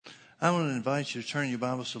I want to invite you to turn your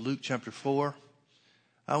Bibles to Luke chapter 4.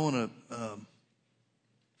 I want to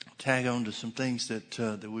tag on to some things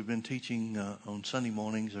that we've been teaching on Sunday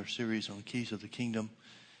mornings, our series on Keys of the Kingdom,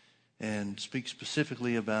 and speak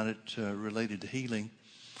specifically about it related to healing.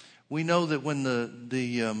 We know that when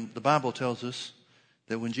the Bible tells us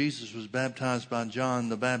that when Jesus was baptized by John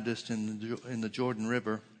the Baptist in the Jordan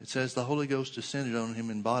River, it says the Holy Ghost descended on him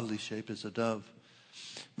in bodily shape as a dove.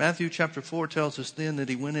 Matthew chapter 4 tells us then that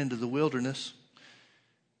he went into the wilderness,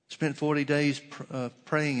 spent 40 days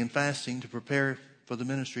praying and fasting to prepare for the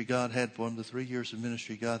ministry God had for him, the 3 years of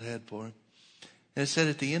ministry God had for him. And it said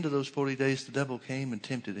at the end of those 40 days, the devil came and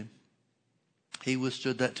tempted him. He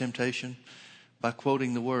withstood that temptation by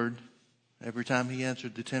quoting the word. Every time he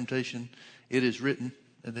answered the temptation, it is written,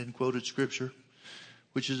 and then quoted scripture,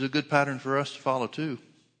 which is a good pattern for us to follow too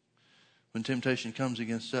when temptation comes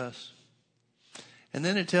against us. And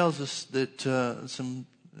then it tells us that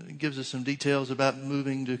gives us some details about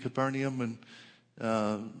moving to Capernaum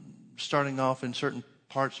and starting off in certain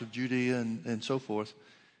parts of Judea and so forth.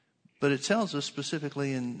 But it tells us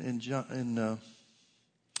specifically in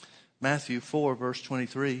Matthew 4 verse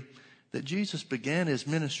 23 that Jesus began his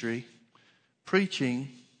ministry preaching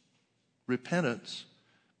repentance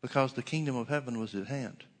because the kingdom of heaven was at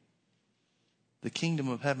hand. The kingdom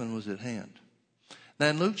of heaven was at hand. Now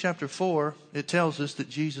in Luke chapter 4, it tells us that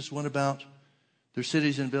Jesus went about their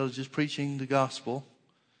cities and villages preaching the gospel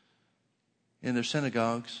in their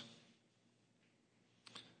synagogues.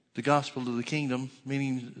 The gospel of the kingdom,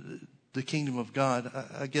 meaning the kingdom of God.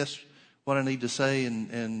 I guess what I need to say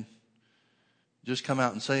and just come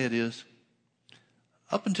out and say it is,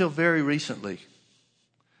 up until very recently,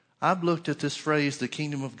 I've looked at this phrase, the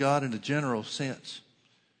kingdom of God, in a general sense.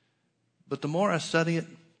 But the more I study it,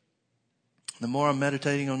 the more I'm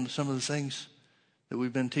meditating on some of the things that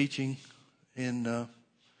we've been teaching in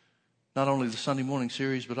not only the Sunday morning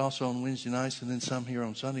series, but also on Wednesday nights and then some here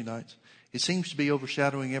on Sunday nights. It seems to be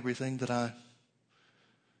overshadowing everything that I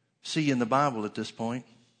see in the Bible at this point.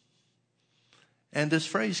 And this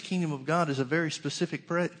phrase, kingdom of God, is a very specific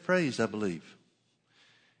phrase, I believe.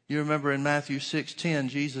 You remember in Matthew 6:10,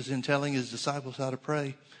 Jesus, in telling his disciples how to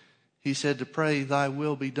pray, he said to pray, thy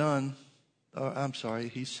will be done.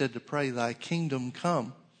 He said to pray, thy kingdom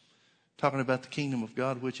come. Talking about the kingdom of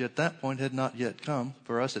God, which at that point had not yet come.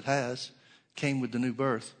 For us it has. Came with the new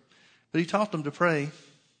birth. But he taught them to pray,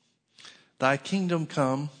 thy kingdom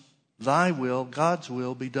come, thy will, God's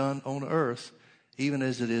will, be done on earth, even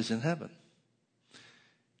as it is in heaven.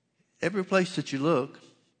 Every place that you look,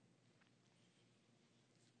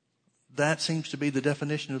 that seems to be the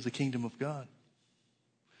definition of the kingdom of God.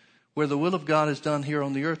 Where the will of God is done here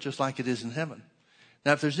on the earth just like it is in heaven.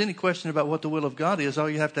 Now, if there's any question about what the will of God is, all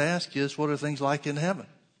you have to ask is, what are things like in heaven?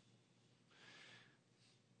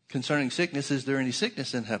 Concerning sickness, is there any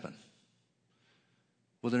sickness in heaven?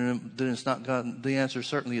 Well, then it's not God. The answer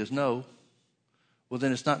certainly is no. Well,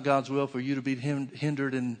 then it's not God's will for you to be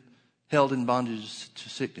hindered and held in bondage to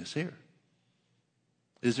sickness here.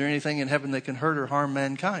 Is there anything in heaven that can hurt or harm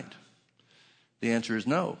mankind? The answer is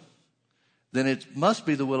no. Then it must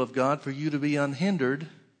be the will of God for you to be unhindered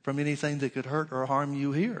from anything that could hurt or harm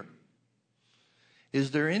you here.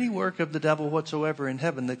 Is there any work of the devil whatsoever in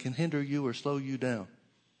heaven that can hinder you or slow you down?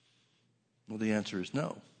 Well, the answer is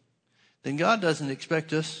no. Then God doesn't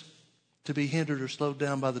expect us to be hindered or slowed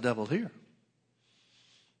down by the devil here.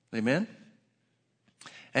 Amen?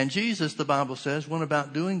 And Jesus, the Bible says, went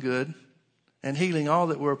about doing good and healing all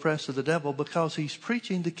that were oppressed of the devil because he's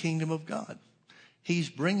preaching the kingdom of God.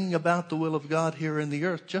 He's bringing about the will of God here in the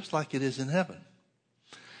earth just like it is in heaven.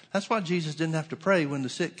 That's why Jesus didn't have to pray when the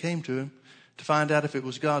sick came to him to find out if it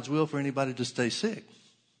was God's will for anybody to stay sick.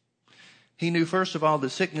 He knew, first of all,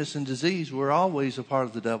 that sickness and disease were always a part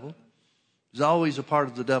of the devil. It was always a part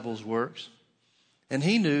of the devil's works. And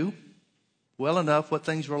he knew well enough what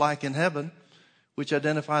things were like in heaven, which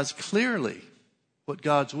identifies clearly what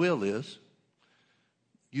God's will is.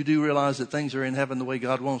 You do realize that things are in heaven the way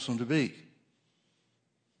God wants them to be.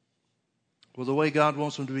 Well, the way God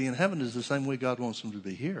wants them to be in heaven is the same way God wants them to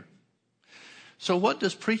be here. So what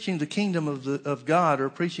does preaching the kingdom of God or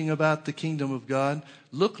preaching about the kingdom of God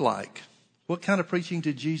look like? What kind of preaching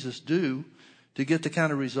did Jesus do to get the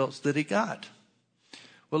kind of results that he got?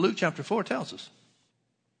 Well, Luke chapter 4 tells us.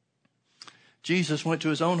 Jesus went to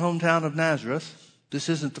his own hometown of Nazareth. This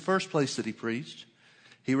isn't the first place that he preached.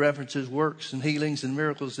 He references works and healings and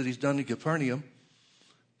miracles that he's done in Capernaum.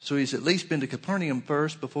 So he's at least been to Capernaum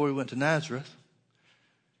first before he went to Nazareth.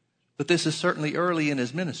 But this is certainly early in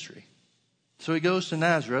his ministry. So he goes to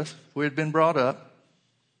Nazareth, where he'd been brought up.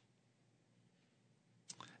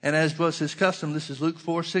 And as was his custom, this is Luke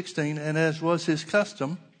 4:16, and as was his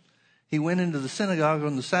custom, he went into the synagogue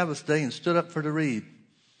on the Sabbath day and stood up for to read.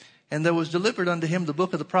 And there was delivered unto him the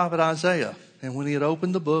book of the prophet Isaiah. And when he had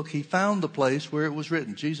opened the book, he found the place where it was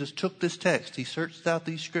written. Jesus took this text. He searched out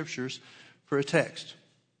these scriptures for a text.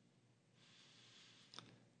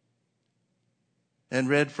 And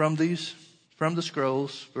read from the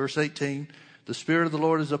scrolls, verse 18, the Spirit of the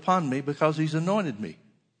Lord is upon me because he's anointed me.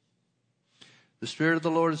 The Spirit of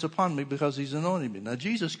the Lord is upon me because he's anointed me. Now,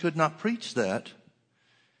 Jesus could not preach that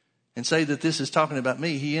and say that this is talking about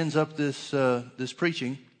me. He ends up this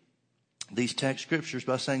preaching these text scriptures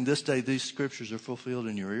by saying, this day these scriptures are fulfilled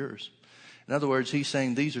in your ears. In other words, he's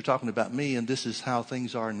saying these are talking about me and this is how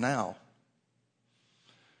things are now.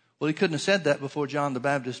 Well, he couldn't have said that before John the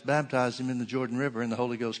Baptist baptized him in the Jordan River and the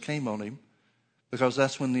Holy Ghost came on him, because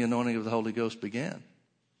that's when the anointing of the Holy Ghost began.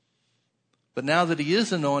 But now that he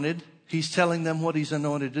is anointed, he's telling them what he's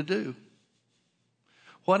anointed to do.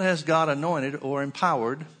 What has God anointed or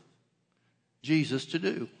empowered Jesus to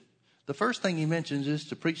do? The first thing he mentions is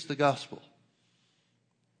to preach the gospel.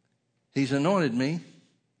 He's anointed me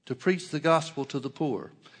to preach the gospel to the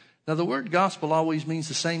poor. Now, the word gospel always means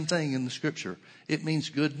the same thing in the scripture. It means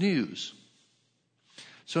good news.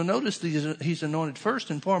 So notice that he's anointed first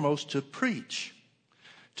and foremost to preach,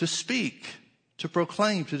 to speak, to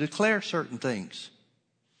proclaim, to declare certain things.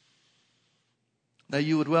 Now,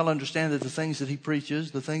 you would well understand that the things that he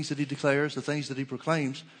preaches, the things that he declares, the things that he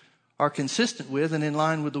proclaims are consistent with and in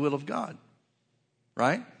line with the will of God.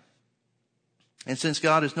 Right? And since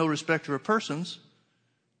God is no respecter of persons,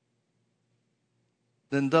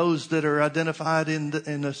 then those that are identified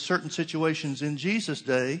in certain situations in Jesus'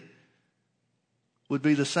 day would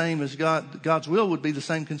be the same as God's will would be the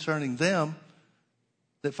same concerning them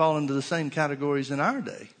that fall into the same categories in our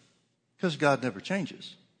day. Because God never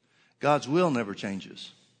changes. God's will never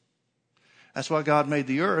changes. That's why God made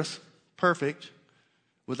the earth perfect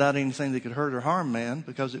without anything that could hurt or harm man,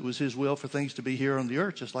 because it was his will for things to be here on the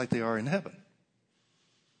earth just like they are in heaven.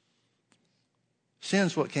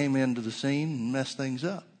 Sin's what came into the scene and messed things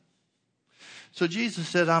up. So Jesus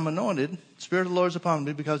said, I'm anointed. The Spirit of the Lord is upon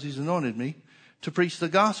me because he's anointed me to preach the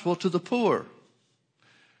gospel to the poor.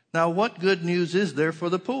 Now, what good news is there for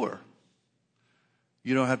the poor?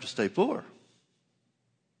 You don't have to stay poor.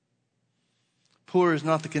 Poor is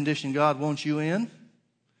not the condition God wants you in.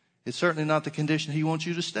 It's certainly not the condition he wants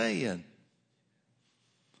you to stay in.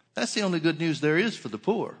 That's the only good news there is for the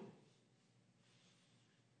poor.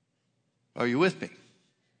 Are you with me?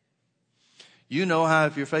 You know how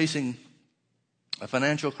if you're facing a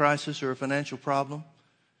financial crisis or a financial problem,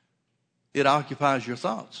 it occupies your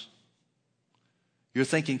thoughts. You're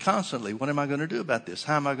thinking constantly, what am I going to do about this?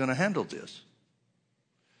 How am I going to handle this?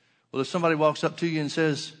 Well, if somebody walks up to you and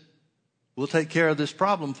says, we'll take care of this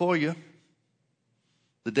problem for you,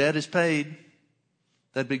 the debt is paid,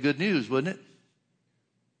 that'd be good news, wouldn't it?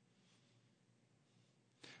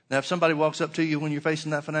 Now, if somebody walks up to you when you're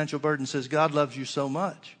facing that financial burden and says, God loves you so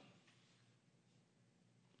much.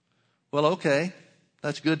 Well, okay,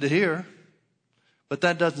 that's good to hear, but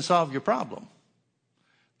that doesn't solve your problem.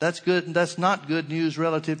 That's good. That's not good news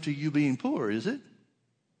relative to you being poor, is it?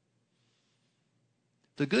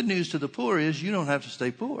 The good news to the poor is you don't have to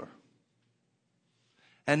stay poor.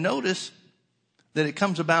 And notice that it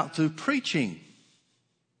comes about through preaching.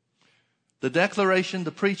 The declaration,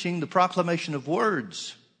 the preaching, the proclamation of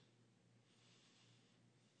words.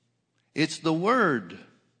 It's the word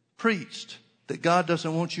preached that God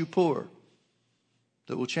doesn't want you poor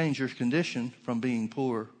that will change your condition from being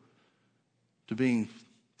poor to being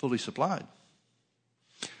fully supplied.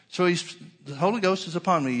 So the Holy Ghost is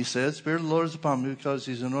upon me, he says. Spirit of the Lord is upon me because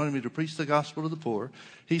he's anointed me to preach the gospel to the poor.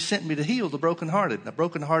 He sent me to heal the brokenhearted. Now,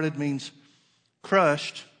 brokenhearted means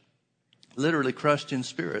crushed, literally crushed in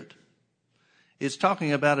spirit. It's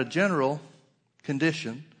talking about a general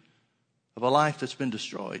condition of a life that's been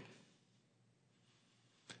destroyed.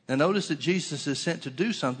 Now, notice that Jesus is sent to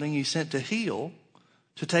do something. He's sent to heal,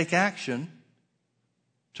 to take action,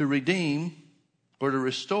 to redeem, or to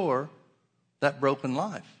restore that broken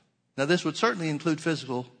life. Now, this would certainly include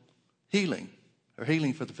physical healing, or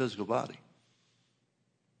healing for the physical body,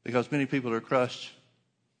 because many people are crushed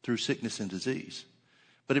through sickness and disease.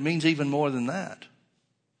 But it means even more than that.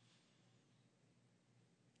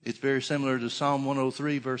 It's very similar to Psalm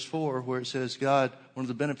 103, verse 4, where it says God, one of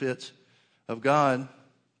the benefits of God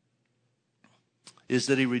is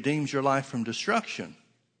that he redeems your life from destruction.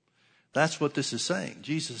 That's what this is saying.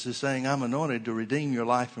 Jesus is saying, I'm anointed to redeem your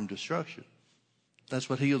life from destruction. That's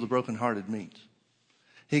what heal the brokenhearted means.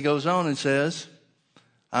 He goes on and says,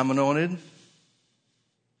 I'm anointed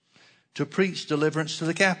to preach deliverance to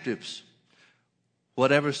the captives.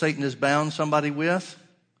 Whatever Satan has bound somebody with,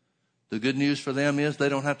 the good news for them is they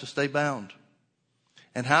don't have to stay bound.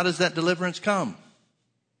 And how does that deliverance come?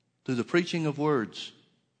 Through the preaching of words.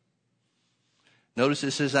 Notice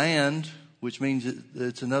it says and, which means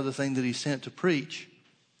it's another thing that he's sent to preach.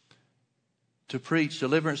 To preach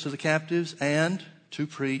deliverance to the captives and to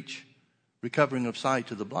preach recovering of sight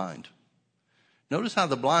to the blind. Notice how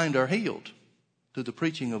the blind are healed through the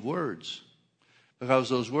preaching of words. Because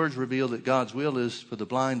those words reveal that God's will is for the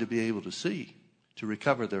blind to be able to see, to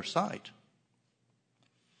recover their sight.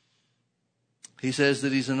 He says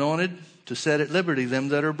that he's anointed to set at liberty them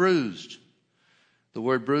that are bruised. The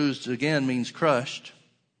word bruised again means crushed.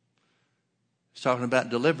 He's talking about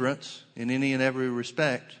deliverance in any and every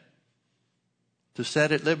respect. To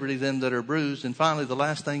set at liberty them that are bruised. And finally, the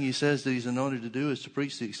last thing he says that he's anointed to do is to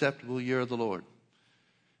preach the acceptable year of the Lord.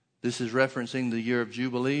 This is referencing the year of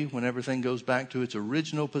Jubilee, when everything goes back to its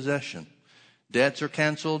original possession. Debts are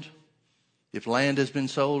canceled. If land has been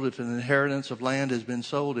sold, if an inheritance of land has been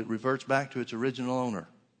sold, it reverts back to its original owner.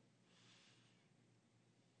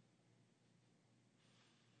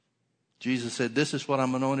 Jesus said, this is what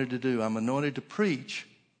I'm anointed to do. I'm anointed to preach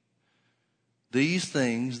these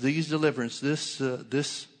things, these deliverance,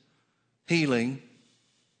 this healing,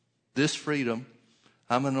 this freedom.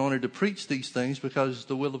 I'm anointed to preach these things because it's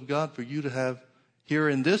the will of God for you to have here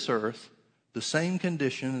in this earth the same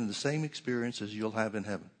condition and the same experience as you'll have in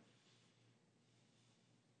heaven.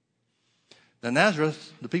 Now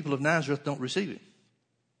Nazareth, the people of Nazareth don't receive it.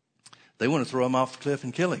 They want to throw him off the cliff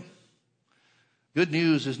and kill him. Good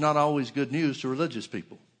news is not always good news to religious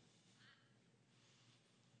people.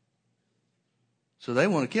 So they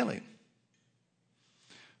want to kill him.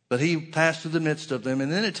 But he passed through the midst of them.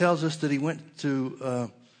 And then it tells us that he went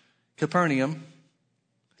to Capernaum.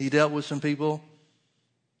 He dealt with some people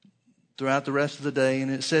throughout the rest of the day.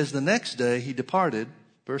 And it says the next day he departed,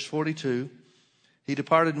 verse 42. He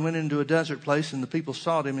departed and went into a desert place, and the people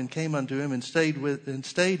sought him and came unto him and stayed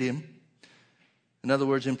him. In other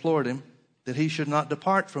words, implored him that he should not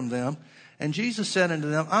depart from them. And Jesus said unto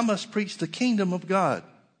them, I must preach the kingdom of God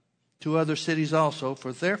to other cities also,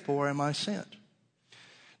 for therefore am I sent.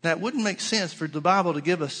 Now, it wouldn't make sense for the Bible to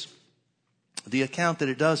give us the account that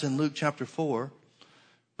it does in Luke chapter 4,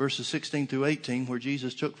 verses 16 through 18, where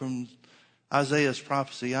Jesus took from Isaiah's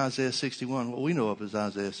prophecy, Isaiah 61, what we know of as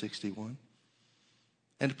Isaiah 61,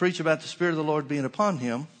 and to preach about the Spirit of the Lord being upon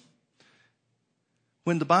him,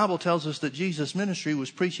 when the Bible tells us that Jesus' ministry was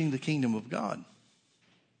preaching the kingdom of God.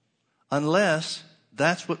 Unless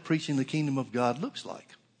that's what preaching the kingdom of God looks like.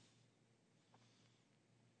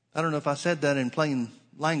 I don't know if I said that in plain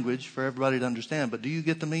language for everybody to understand, but do you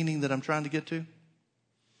get the meaning that I'm trying to get to?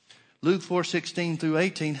 Luke 4:16 through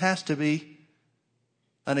 18 has to be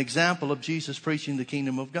an example of Jesus preaching the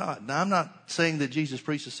kingdom of God. Now, I'm not saying that Jesus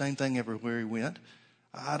preached the same thing everywhere he went.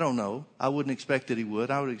 I don't know. I wouldn't expect that he would.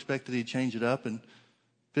 I would expect that he'd change it up and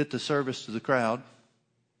fit the service to the crowd.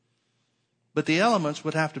 But the elements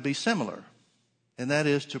would have to be similar. And that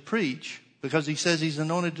is to preach, because he says he's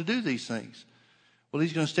anointed to do these things. Well,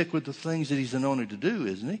 he's going to stick with the things that he's anointed to do,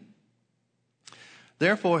 isn't he?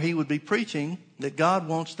 Therefore, he would be preaching that God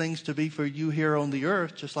wants things to be for you here on the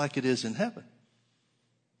earth just like it is in heaven.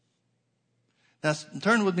 Now,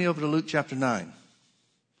 turn with me over to Luke chapter 9.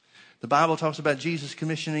 The Bible talks about Jesus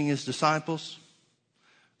commissioning his disciples.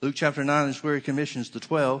 Luke chapter 9 is where he commissions the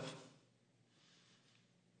 12.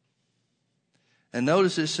 And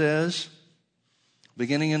notice it says,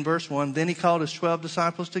 beginning in verse 1, then he called his 12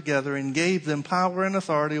 disciples together and gave them power and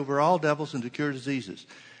authority over all devils and to cure diseases.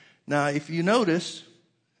 Now, if you notice,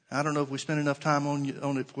 I don't know if we spent enough time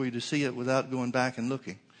on it for you to see it without going back and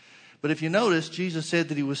looking. But if you notice, Jesus said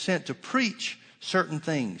that he was sent to preach certain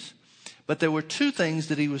things. But there were two things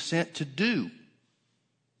that he was sent to do.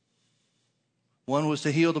 One was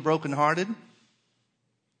to heal the brokenhearted.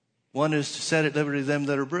 One is to set at liberty them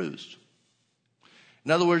that are bruised.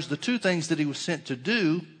 In other words, the two things that he was sent to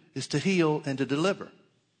do is to heal and to deliver.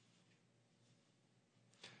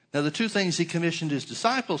 Now, the two things he commissioned his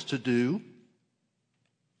disciples to do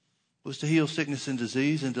was to heal sickness and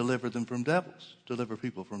disease and deliver them from devils, deliver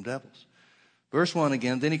people from devils. Verse 1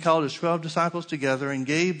 again, then he called his 12 disciples together and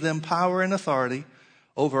gave them power and authority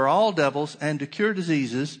over all devils and to cure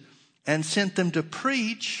diseases, and sent them to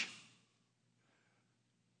preach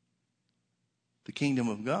the kingdom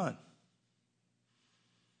of God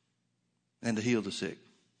and to heal the sick.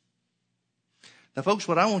 Now, folks,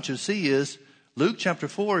 what I want you to see is Luke chapter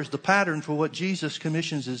 4 is the pattern for what Jesus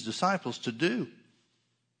commissions his disciples to do.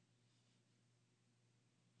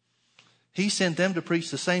 He sent them to preach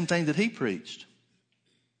the same thing that he preached.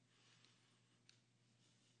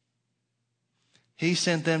 He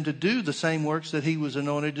sent them to do the same works that he was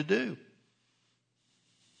anointed to do.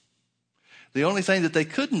 The only thing that they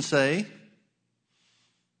couldn't say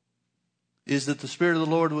is that the Spirit of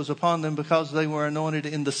the Lord was upon them because they were anointed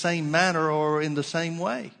in the same manner or in the same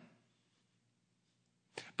way.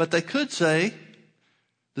 But they could say,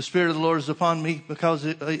 the Spirit of the Lord is upon me because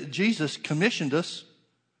Jesus commissioned us,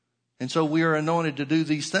 and so we are anointed to do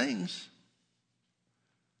these things.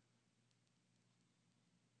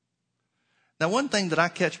 Now, one thing that I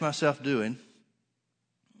catch myself doing,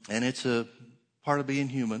 and it's a part of being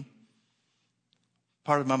human,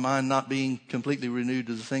 part of my mind not being completely renewed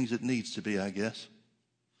to the things it needs to be, I guess.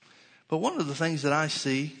 But one of the things that I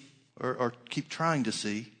see, or keep trying to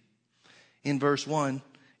see, in verse 1,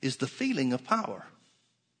 is the feeling of power.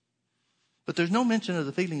 But there's no mention of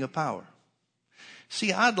the feeling of power.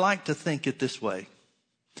 See, I'd like to think it this way.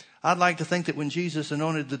 I'd like to think that when Jesus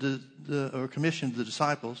anointed or commissioned the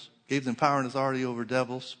disciples, gave them power and authority over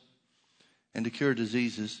devils and to cure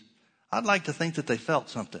diseases, I'd like to think that they felt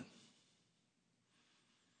something.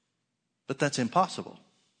 But that's impossible.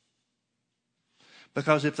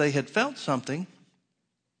 Because if they had felt something,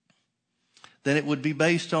 then it would be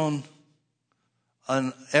based on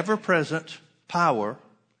an ever-present power,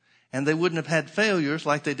 and they wouldn't have had failures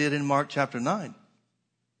like they did in Mark chapter 9.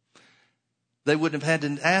 They wouldn't have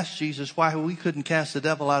had to ask Jesus why we couldn't cast the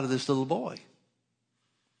devil out of this little boy.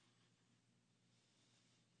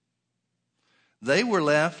 They were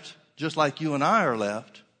left just like you and I are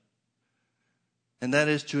left, and that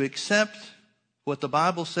is to accept what the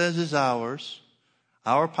Bible says is ours,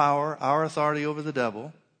 our power, our authority over the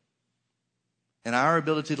devil, and our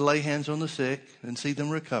ability to lay hands on the sick and see them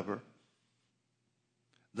recover.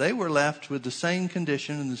 They were left with the same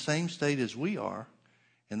condition and the same state as we are,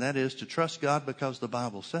 and that is to trust God because the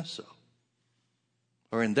Bible says so.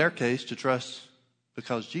 Or in their case, to trust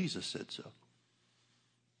because Jesus said so.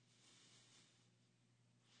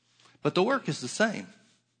 But the work is the same.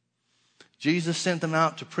 Jesus sent them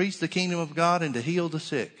out to preach the kingdom of God and to heal the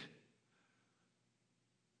sick.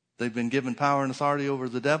 They've been given power and authority over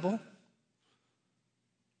the devil.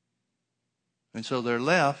 And so they're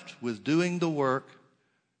left with doing the work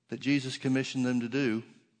that Jesus commissioned them to do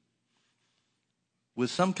with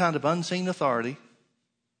some kind of unseen authority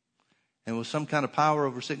and with some kind of power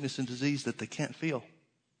over sickness and disease that they can't feel.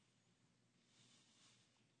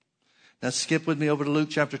 Now skip with me over to Luke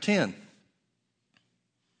chapter 10.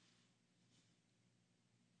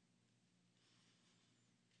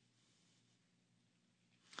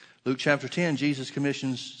 Luke chapter 10, Jesus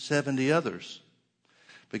commissions 70 others.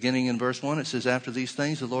 Beginning in verse 1, it says, after these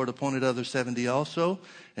things, the Lord appointed other 70 also,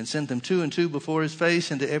 and sent them 2 and 2 before his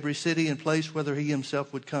face into every city and place whither he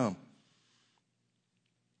himself would come.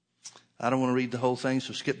 I don't want to read the whole thing,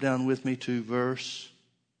 so skip down with me to verse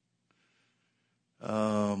 8.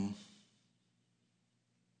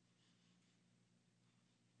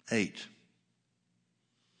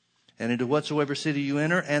 And into whatsoever city you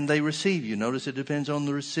enter, and they receive you. Notice it depends on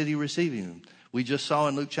the city receiving them. We just saw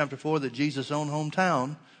in Luke chapter 4 that Jesus' own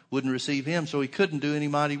hometown wouldn't receive him, so he couldn't do any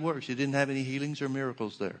mighty works. He didn't have any healings or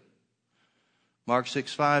miracles there. Mark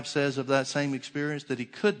 6:5 says of that same experience that he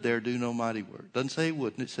could there do no mighty work. Doesn't say he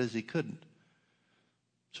wouldn't, it says he couldn't.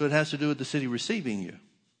 So it has to do with the city receiving you.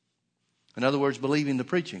 In other words, believing the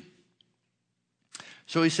preaching.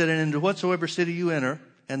 So he said, and into whatsoever city you enter,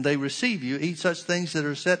 and they receive you, eat such things that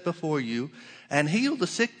are set before you, and heal the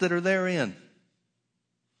sick that are therein.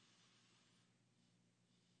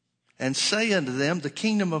 And say unto them, the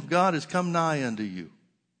kingdom of God is come nigh unto you.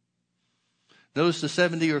 Notice the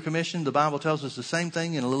 70 are commissioned. The Bible tells us the same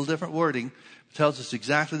thing in a little different wording. It tells us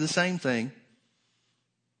exactly the same thing.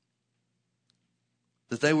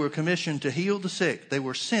 That they were commissioned to heal the sick. They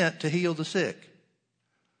were sent to heal the sick.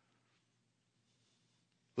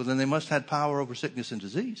 Well, then they must have had power over sickness and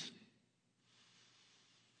disease.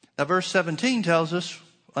 Now, verse 17 tells us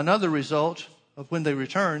another result of when they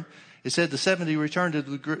returned. It said the 70 returned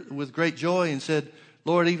with great joy and said,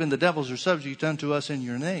 Lord, even the devils are subject unto us in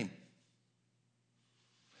your name.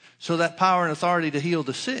 So that power and authority to heal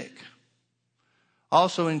the sick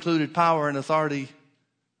also included power and authority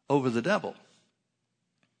over the devil.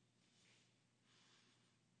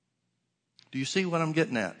 Do you see what I'm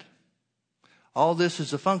getting at? All this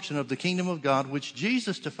is a function of the kingdom of God, which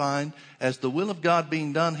Jesus defined as the will of God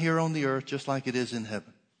being done here on the earth, just like it is in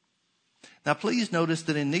heaven. Now, please notice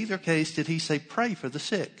that in neither case did he say pray for the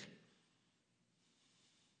sick.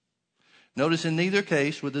 Notice in neither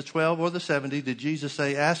case, with the 12 or the 70, did Jesus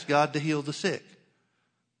say ask God to heal the sick.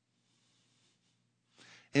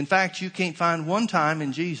 In fact, you can't find one time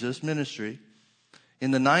in Jesus' ministry,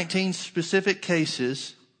 in the 19 specific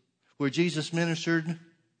cases where Jesus ministered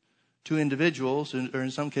to individuals, or in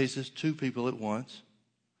some cases, 2 people at once.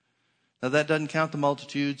 Now, that doesn't count the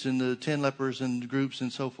multitudes and the 10 lepers and groups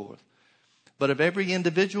and so forth. But of every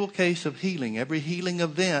individual case of healing, every healing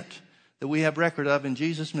event that we have record of in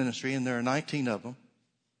Jesus' ministry, and there are 19 of them,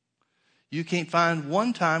 you can't find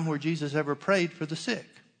one time where Jesus ever prayed for the sick.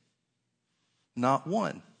 Not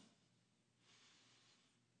one.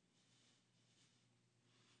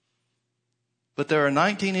 But there are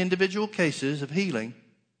 19 individual cases of healing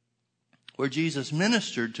where Jesus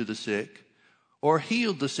ministered to the sick or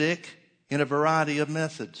healed the sick in a variety of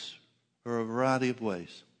methods or a variety of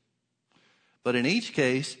ways. But in each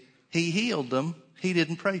case, he healed them. He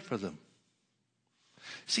didn't pray for them.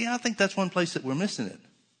 See, I think that's one place that we're missing it.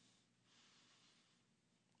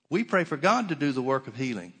 We pray for God to do the work of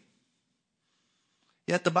healing.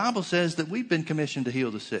 Yet the Bible says that we've been commissioned to heal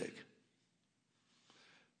the sick.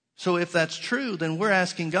 So if that's true, then we're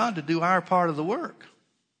asking God to do our part of the work.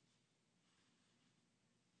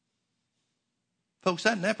 Folks,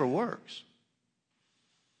 that never works.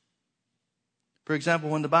 For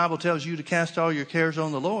example, when the Bible tells you to cast all your cares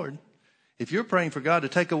on the Lord, if you're praying for God to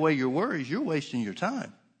take away your worries, you're wasting your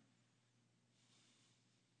time.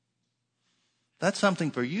 That's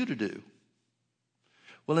something for you to do.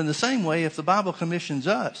 Well, in the same way, if the Bible commissions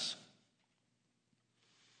us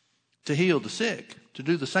to heal the sick, to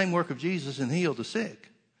do the same work of Jesus and heal the sick,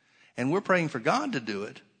 and we're praying for God to do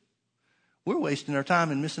it, we're wasting our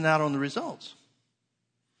time and missing out on the results.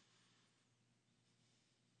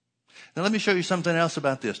 Now let me show you something else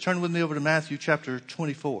about this. Turn with me over to Matthew chapter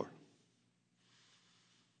 24.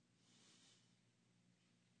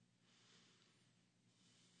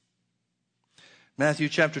 Matthew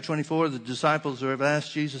chapter 24, the disciples have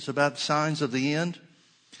asked Jesus about the signs of the end.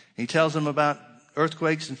 He tells them about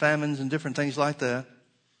earthquakes and famines and different things like that.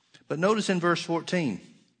 But notice in verse 14,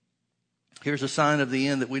 here's a sign of the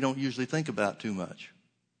end that we don't usually think about too much.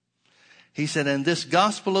 He said, and this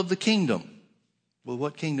gospel of the kingdom. Well,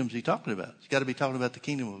 what kingdom is he talking about? He's got to be talking about the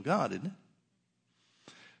kingdom of God, isn't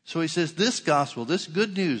it? So he says, this gospel, this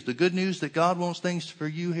good news, the good news that God wants things for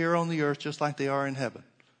you here on the earth just like they are in heaven.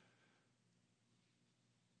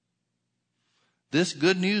 This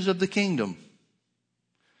good news of the kingdom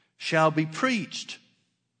shall be preached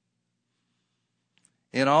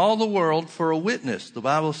in all the world for a witness. The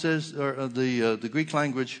Bible says, or the Greek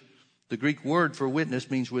language, the Greek word for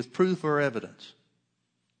witness means with proof or evidence.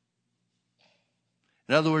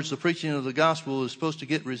 In other words, the preaching of the gospel is supposed to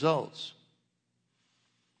get results.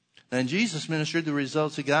 And Jesus' ministry, the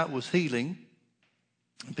results he got was healing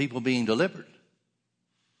and people being delivered.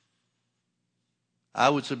 I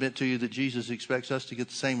would submit to you that Jesus expects us to get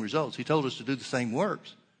the same results. He told us to do the same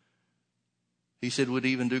works. He said we'd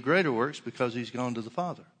even do greater works because he's gone to the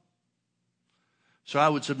Father. So I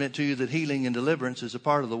would submit to you that healing and deliverance is a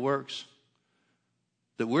part of the works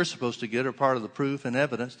that we're supposed to get, or part of the proof and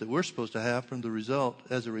evidence that we're supposed to have from the result,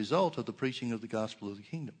 as a result of the preaching of the gospel of the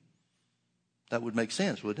kingdom. That would make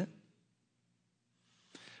sense, wouldn't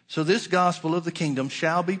it? So this gospel of the kingdom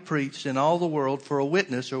shall be preached in all the world for a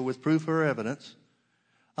witness, or with proof or evidence,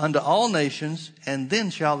 unto all nations, and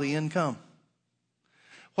then shall the end come.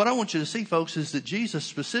 What I want you to see, folks, is that Jesus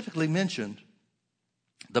specifically mentioned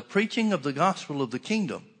the preaching of the gospel of the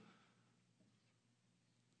kingdom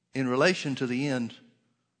in relation to the end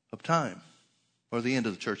of time, or the end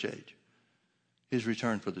of the church age, his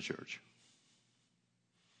return for the church.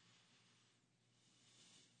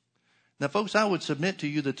 Now, folks, I would submit to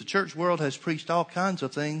you that the church world has preached all kinds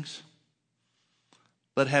of things.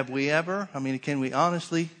 But have we ever, can we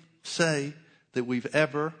honestly say that we've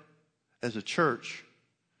ever, as a church,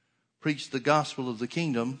 preached the gospel of the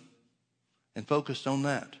kingdom and focused on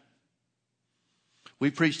that?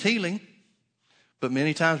 We preached healing, but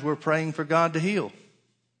many times we're praying for God to heal.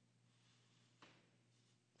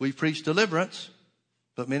 We preach deliverance,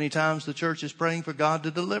 but many times the church is praying for God to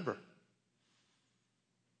deliver.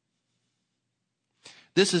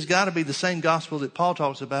 This has got to be the same gospel that Paul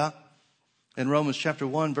talks about in Romans chapter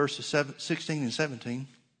 1, verses 16 and 17.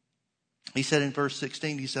 He said in verse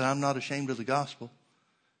 16, he said, I'm not ashamed of the gospel.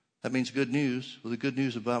 That means good news. Well, the good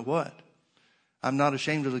news about what? I'm not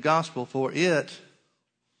ashamed of the gospel, for it,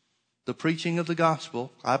 the preaching of the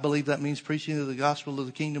gospel, I believe that means preaching of the gospel of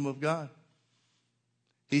the kingdom of God.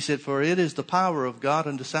 He said, for it is the power of God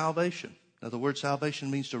unto salvation. Now, the word salvation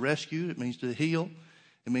means to rescue. It means to heal.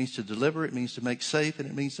 It means to deliver. It means to make safe. And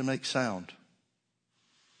it means to make sound.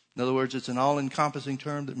 In other words, it's an all-encompassing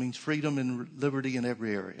term that means freedom and liberty in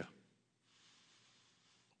every area.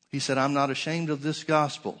 He said, I'm not ashamed of this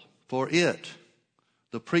gospel, for it,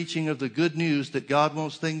 the preaching of the good news that God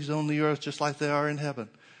wants things on the earth just like they are in heaven.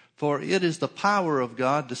 For it is the power of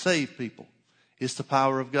God to save people. It's the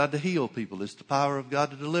power of God to heal people. It's the power of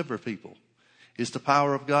God to deliver people. It's the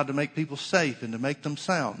power of God to make people safe and to make them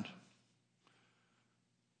sound.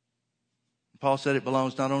 Paul said it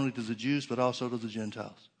belongs not only to the Jews, but also to the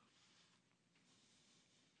Gentiles.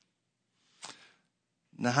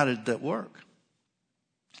 Now, how did that work?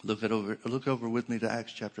 Look over with me to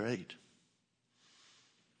Acts chapter 8.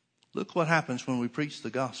 Look what happens when we preach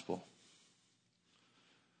the gospel.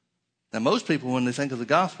 Now, most people, when they think of the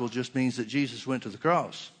gospel, just means that Jesus went to the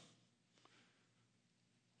cross.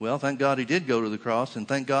 Well, thank God he did go to the cross, and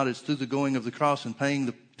thank God it's through the going of the cross and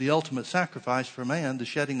paying the ultimate sacrifice for man, the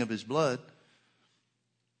shedding of his blood,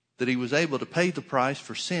 that he was able to pay the price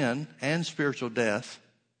for sin and spiritual death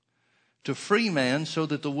to free man so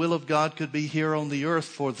that the will of God could be here on the earth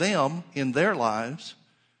for them in their lives,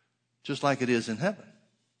 just like it is in heaven.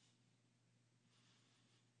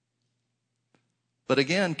 But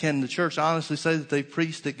again, can the church honestly say that they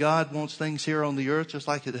preach that God wants things here on the earth just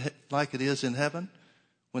like it is in heaven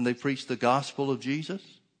when they preach the gospel of Jesus?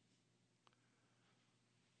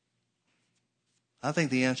 I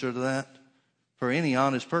think the answer to that for any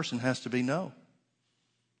honest person has to be no.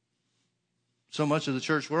 So much of the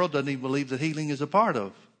church world doesn't even believe that healing is a part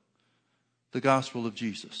of the gospel of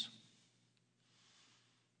Jesus.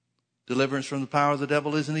 Deliverance from the power of the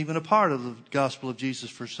devil isn't even a part of the gospel of Jesus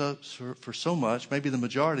for so much, maybe the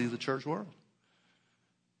majority of the church world.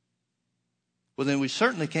 Well, then we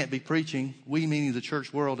certainly can't be preaching, we meaning the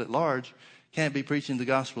church world at large, can't be preaching the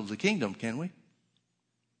gospel of the kingdom, can we?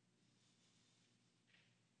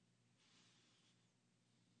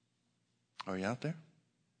 Are you out there?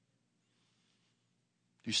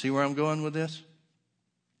 Do you see where I'm going with this?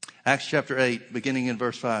 Acts chapter 8, beginning in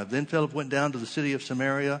verse 5. Then Philip went down to the city of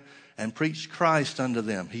Samaria and preached Christ unto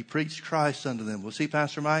them. He preached Christ unto them. Well, see,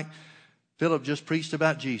 Pastor Mike, Philip just preached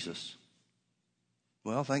about Jesus.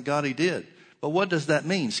 Well, thank God he did. But what does that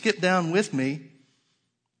mean? Skip down with me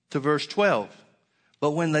to verse 12.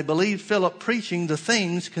 But when they believed Philip preaching the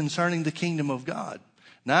things concerning the kingdom of God.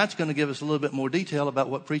 Now it's going to give us a little bit more detail about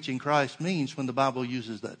what preaching Christ means when the Bible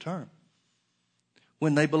uses that term.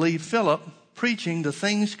 When they believed Philip preaching the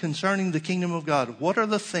things concerning the kingdom of God. What are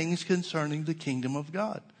the things concerning the kingdom of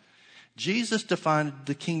God? Jesus defined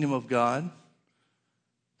the kingdom of God,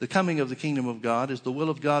 the coming of the kingdom of God, as the will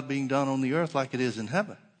of God being done on the earth like it is in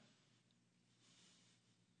heaven.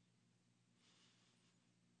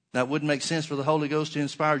 Now, it wouldn't make sense for the Holy Ghost to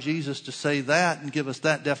inspire Jesus to say that and give us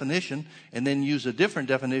that definition and then use a different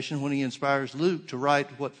definition when he inspires Luke to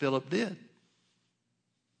write what Philip did.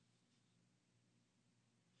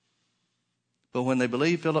 But when they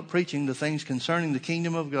believed Philip preaching the things concerning the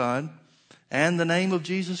kingdom of God and the name of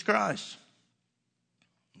Jesus Christ.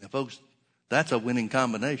 Now, folks, that's a winning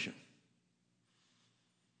combination.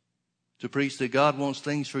 To preach that God wants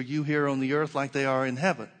things for you here on the earth like they are in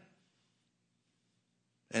heaven.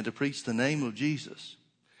 And to preach the name of Jesus.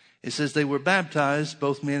 It says they were baptized,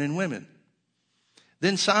 both men and women.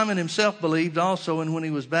 Then Simon himself believed also, and when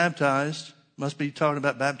he was baptized, must be talking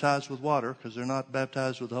about baptized with water, because they're not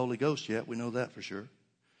baptized with the Holy Ghost yet. We know that for sure.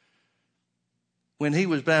 When he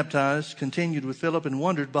was baptized, continued with Philip and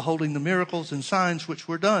wondered, beholding the miracles and signs which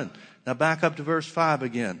were done. Now back up to verse 5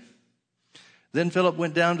 again. Then Philip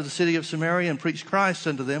went down to the city of Samaria and preached Christ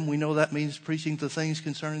unto them. We know that means preaching the things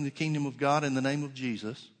concerning the kingdom of God in the name of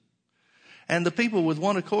Jesus. And the people with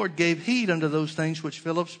one accord gave heed unto those things which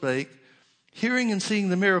Philip spake, hearing and seeing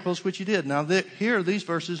the miracles which he did. Now here, these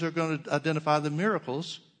verses are going to identify the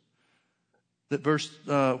miracles that verse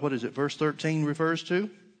 13 refers to.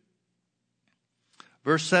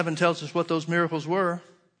 Verse 7 tells us what those miracles were.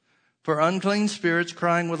 For unclean spirits,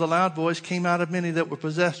 crying with a loud voice, came out of many that were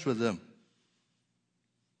possessed with them.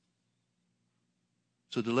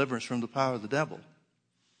 So deliverance from the power of the devil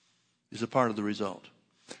is a part of the result.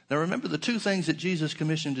 Now remember the two things that Jesus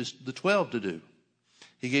commissioned the 12 to do.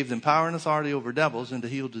 He gave them power and authority over devils and to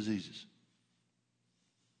heal diseases.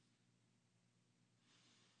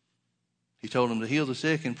 He told them to heal the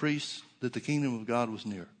sick and preach that the kingdom of God was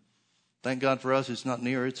near. Thank God for us, it's not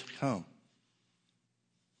near, it's come.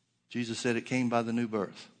 Jesus said it came by the new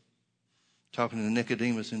birth. Talking to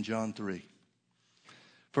Nicodemus in John 3.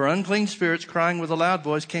 For unclean spirits, crying with a loud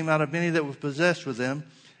voice, came out of many that were possessed with them,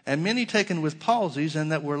 and many taken with palsies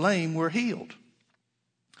and that were lame were healed.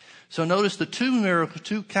 So notice the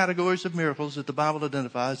two categories of miracles that the Bible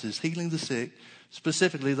identifies as healing the sick,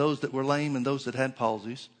 specifically those that were lame and those that had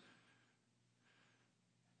palsies,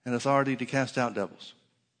 and authority to cast out devils.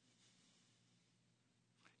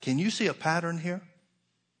 Can you see a pattern here?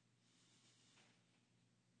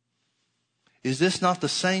 Is this not the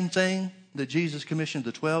same thing that Jesus commissioned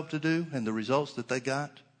the 12 to do and the results that they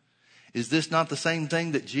got? Is this not the same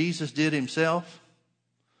thing that Jesus did himself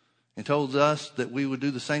and told us that we would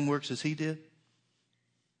do the same works as he did?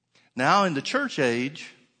 Now in the church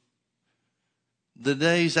age, the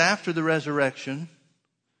days after the resurrection,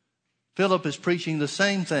 Philip is preaching the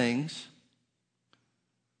same things,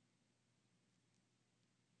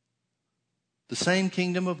 the same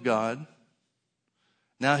kingdom of God.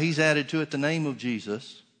 Now he's added to it the name of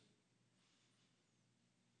Jesus.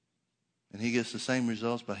 And he gets the same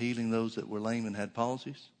results by healing those that were lame and had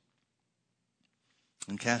palsies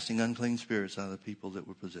and casting unclean spirits out of the people that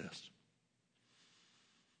were possessed.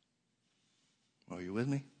 Are you with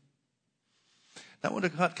me? Now,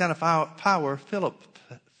 what kind of power Philip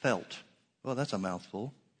felt? Well, that's a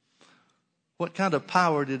mouthful. What kind of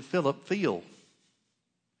power did Philip feel?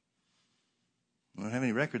 I don't have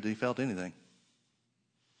any record that he felt anything.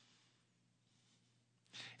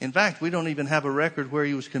 In fact, we don't even have a record where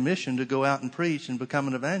he was commissioned to go out and preach and become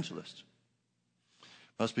an evangelist.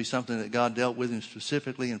 Must be something that God dealt with him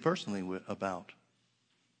specifically and personally about.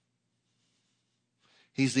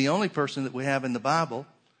 He's the only person that we have in the Bible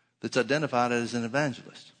that's identified as an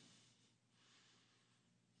evangelist.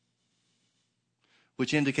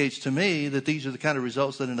 Which indicates to me that these are the kind of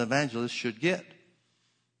results that an evangelist should get.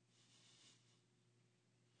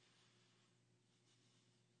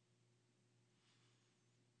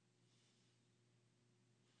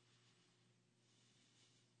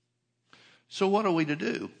 So what are we to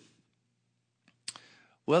do?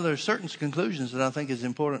 Well, there are certain conclusions that I think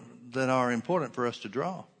are important for us to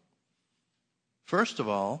draw. First of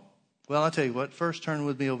all, well, I'll tell you what. First, turn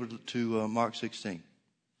with me over to Mark 16.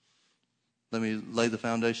 Let me lay the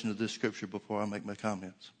foundation of this scripture before I make my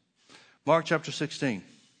comments. Mark chapter 16.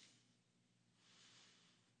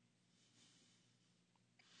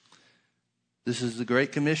 This is the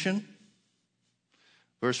Great Commission.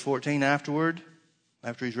 Verse 14, after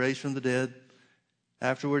he's raised from the dead,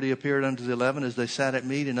 afterward he appeared unto the 11 as they sat at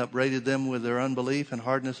meat and upbraided them with their unbelief and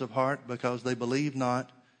hardness of heart, because they believed not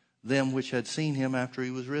them which had seen him after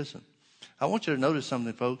he was risen. I want you to notice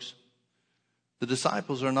something, folks. The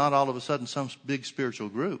disciples are not all of a sudden some big spiritual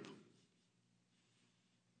group.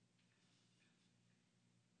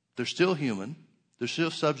 They're still human. They're still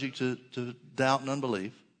subject to doubt and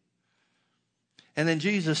unbelief. And then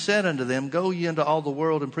Jesus said unto them, go ye into all the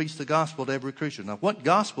world and preach the gospel to every creature. Now, what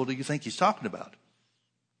gospel do you think he's talking about?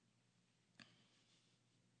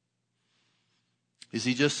 Is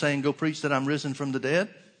he just saying, go preach that I'm risen from the dead?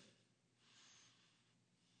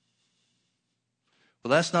 Well,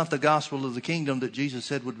 that's not the gospel of the kingdom that Jesus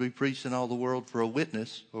said would be preached in all the world for a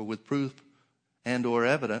witness or with proof and or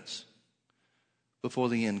evidence before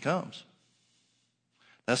the end comes.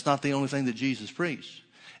 That's not the only thing that Jesus preached.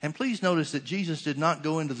 And please notice that Jesus did not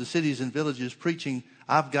go into the cities and villages preaching,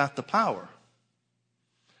 I've got the power.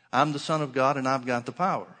 I'm the Son of God and I've got the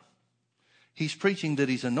power. He's preaching that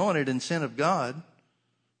he's anointed and sent of God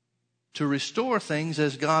to restore things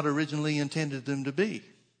as God originally intended them to be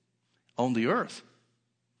on the earth.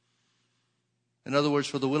 In other words,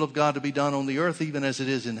 for the will of God to be done on the earth even as it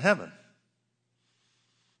is in heaven.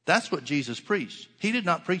 That's what Jesus preached. He did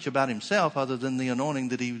not preach about himself other than the anointing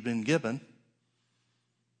that he'd been given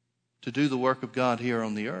to do the work of God here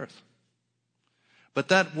on the earth. But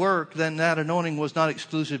that work, then that anointing was not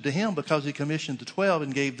exclusive to him, because he commissioned the 12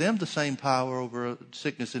 and gave them the same power over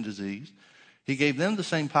sickness and disease. He gave them the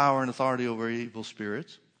same power and authority over evil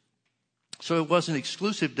spirits. So it wasn't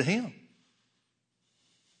exclusive to him.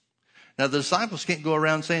 Now the disciples can't go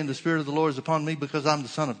around saying the Spirit of the Lord is upon me because I'm the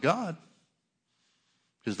Son of God.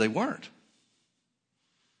 Because they weren't.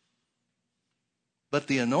 But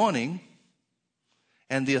the anointing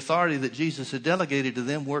and the authority that Jesus had delegated to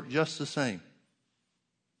them worked just the same.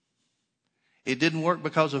 It didn't work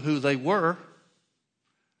because of who they were.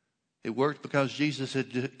 It worked because Jesus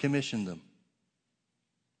had commissioned them.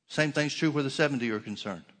 Same thing's true where the 70 are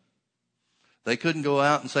concerned. They couldn't go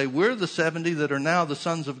out and say, we're the 70 that are now the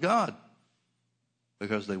sons of God.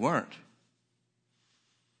 Because they weren't.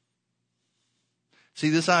 See,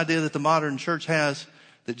 this idea that the modern church has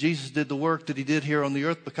that Jesus did the work that he did here on the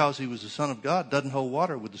earth because he was the Son of God doesn't hold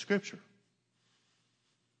water with the Scripture.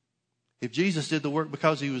 If Jesus did the work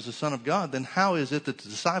because he was the Son of God, then how is it that the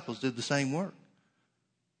disciples did the same work?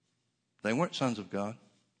 They weren't sons of God.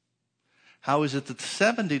 How is it that the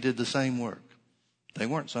 70 did the same work? They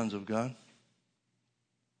weren't sons of God.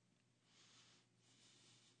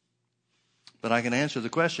 But I can answer the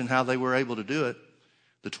question how they were able to do it.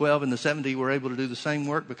 The 12 and the 70 were able to do the same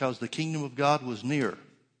work because the kingdom of God was near.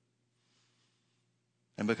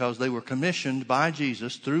 And because they were commissioned by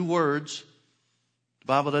Jesus through words The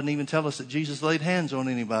Bible doesn't even tell us that Jesus laid hands on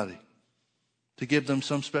anybody to give them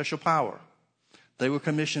some special power. They were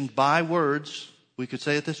commissioned by words. We could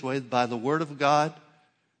say it this way, by the word of God.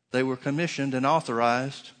 They were commissioned and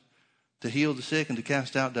authorized to heal the sick and to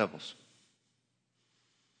cast out devils.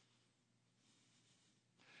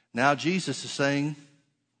 Now Jesus is saying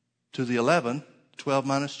to the 11, 12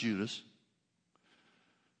 minus Judas,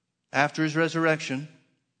 after his resurrection,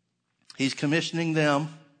 he's commissioning them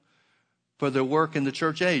for their work in the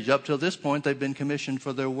church age. Up till this point, they've been commissioned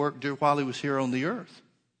for their work while he was here on the earth.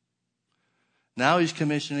 Now he's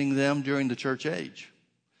commissioning them during the church age.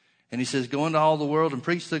 And he says, go into all the world and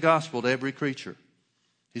preach the gospel to every creature.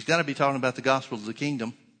 He's got to be talking about the gospel of the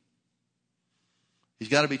kingdom. He's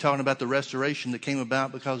got to be talking about the restoration that came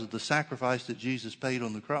about because of the sacrifice that Jesus paid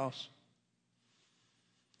on the cross.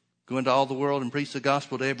 Go into all the world and preach the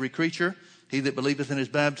gospel to every creature. He that believeth and is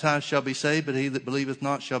baptized shall be saved, but he that believeth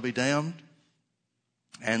not shall be damned.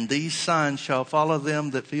 And these signs shall follow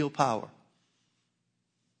them that feel power.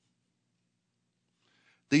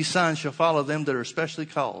 These signs shall follow them that are especially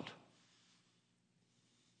called.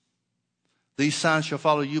 These signs shall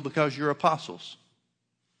follow you because you're apostles.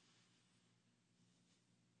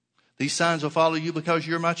 These signs will follow you because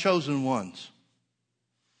you're my chosen ones.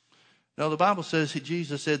 No, the Bible says,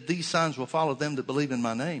 Jesus said, these signs will follow them that believe in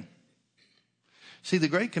my name. See, the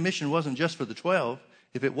Great Commission wasn't just for the 12.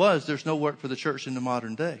 If it was, there's no work for the church in the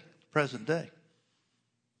modern day, present day.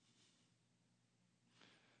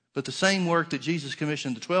 But the same work that Jesus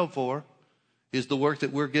commissioned the 12 for is the work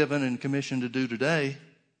that we're given and commissioned to do today,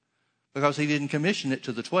 because he didn't commission it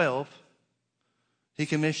to the 12. He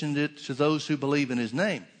commissioned it to those who believe in his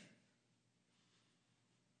name.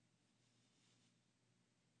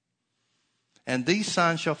 And these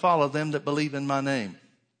signs shall follow them that believe in my name.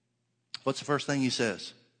 What's the first thing he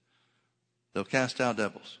says? They'll cast out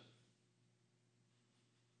devils.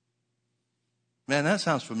 Man, that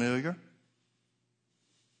sounds familiar.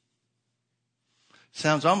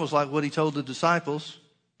 Sounds almost like what he told the disciples,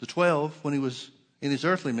 the 12, when he was in his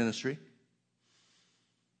earthly ministry.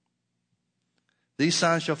 These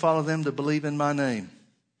signs shall follow them that believe in my name.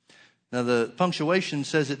 Now the punctuation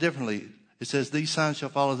says it differently. It says these signs shall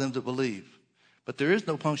follow them that believe. But there is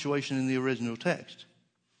no punctuation in the original text.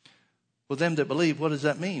 Well, them that believe, what does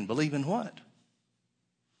that mean? Believe in what?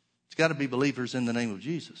 It's got to be believers in the name of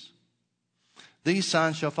Jesus. These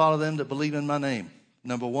signs shall follow them that believe in my name.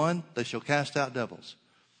 Number one, they shall cast out devils.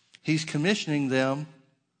 He's commissioning them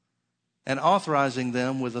and authorizing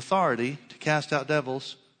them with authority to cast out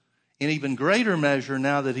devils in even greater measure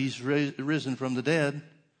now that he's risen from the dead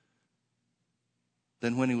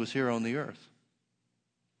than when he was here on the earth.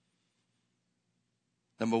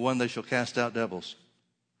 Number one, they shall cast out devils.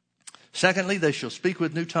 Secondly, they shall speak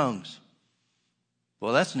with new tongues.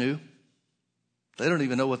 Well, that's new. They don't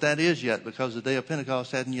even know what that is yet because the day of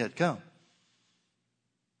Pentecost hadn't yet come.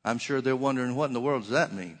 I'm sure they're wondering, what in the world does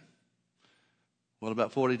that mean? Well,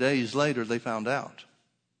 about 40 days later, they found out.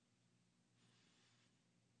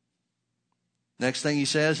 Next thing he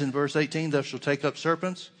says in verse 18, thou shalt take up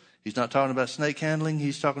serpents. He's not talking about snake handling.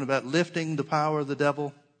 He's talking about lifting the power of the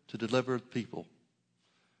devil to deliver people.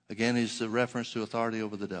 Again, is a reference to authority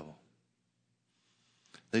over the devil.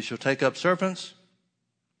 They shall take up serpents.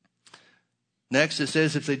 Next, it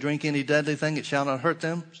says, if they drink any deadly thing, it shall not hurt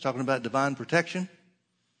them. It's talking about divine protection.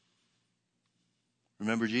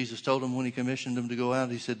 Remember, Jesus told them when he commissioned them to go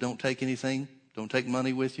out, he said, don't take anything. Don't take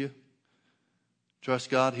money with you. Trust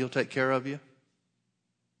God, he'll take care of you.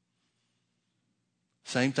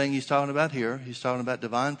 Same thing he's talking about here. He's talking about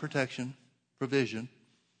divine protection, provision.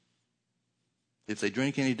 If they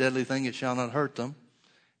drink any deadly thing, it shall not hurt them.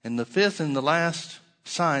 And the fifth and the last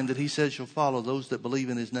sign that he says shall follow those that believe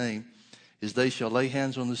in his name is they shall lay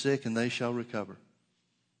hands on the sick and they shall recover.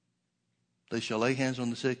 They shall lay hands on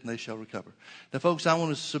the sick and they shall recover. Now, folks, I want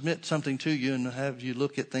to submit something to you and have you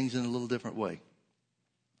look at things in a little different way.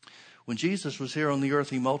 When Jesus was here on the earth,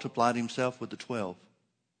 he multiplied himself with the 12.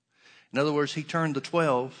 In other words, he turned the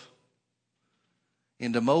 12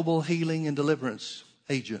 into mobile healing and deliverance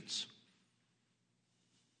agents.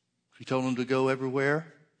 He told them to go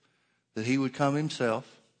everywhere, that he would come himself.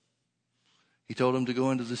 He told them to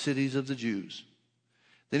go into the cities of the Jews.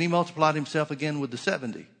 Then he multiplied himself again with the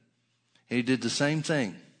 70. And he did the same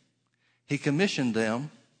thing. He commissioned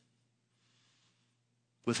them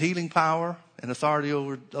with healing power and authority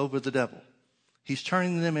over the devil. He's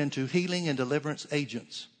turning them into healing and deliverance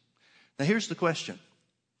agents. Now here's the question.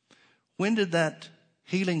 When did that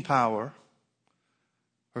healing power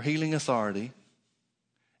or healing authority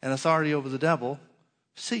and authority over the devil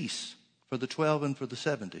cease for the 12 and for the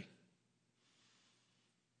 70?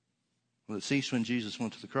 Well, it ceased when Jesus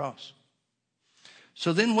went to the cross.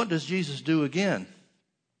 So then what does Jesus do again?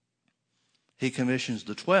 He commissions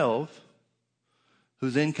the 12, who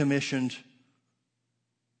then commissioned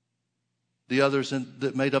the others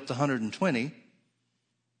that made up the 120,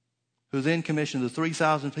 who then commissioned the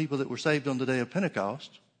 3,000 people that were saved on the day of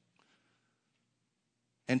Pentecost,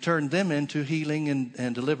 and turned them into healing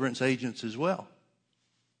and deliverance agents as well.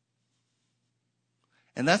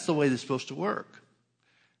 And that's the way it's supposed to work.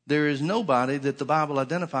 There is nobody that the Bible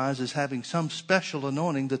identifies as having some special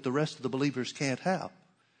anointing that the rest of the believers can't have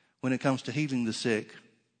when it comes to healing the sick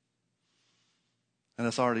and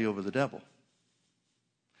authority over the devil.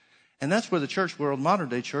 And that's where the church world, modern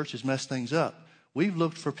day church, has messed things up. We've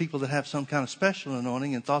looked for people that have some kind of special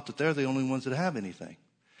anointing and thought that they're the only ones that have anything.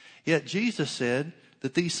 Yet Jesus said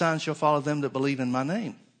that these signs shall follow them that believe in my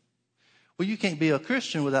name. Well, you can't be a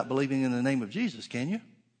Christian without believing in the name of Jesus, can you?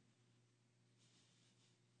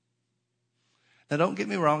 Now, don't get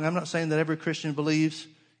me wrong. I'm not saying that every Christian believes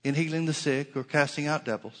in healing the sick or casting out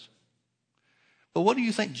devils. But what do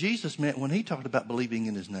you think Jesus meant when he talked about believing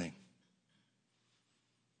in his name?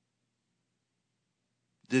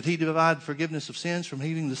 Did he divide forgiveness of sins from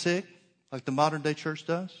healing the sick like the modern day church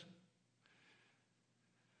does?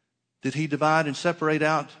 Did he divide and separate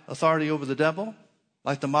out authority over the devil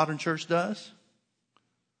like the modern church does?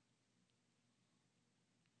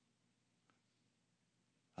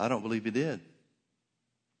 I don't believe he did.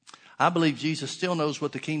 I believe Jesus still knows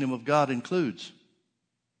what the kingdom of God includes.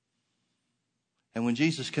 And when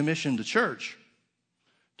Jesus commissioned the church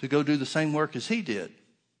to go do the same work as he did,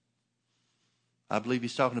 I believe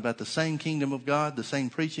he's talking about the same kingdom of God, the same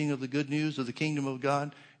preaching of the good news of the kingdom of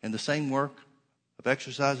God, and the same work of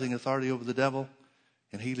exercising authority over the devil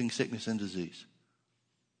and healing sickness and disease.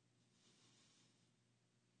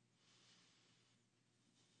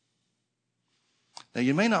 Now,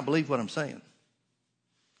 you may not believe what I'm saying,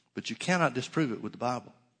 but you cannot disprove it with the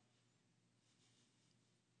Bible.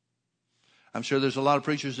 I'm sure there's a lot of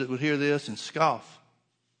preachers that would hear this and scoff.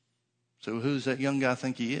 So who's that young guy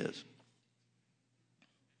think he is?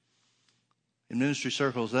 In ministry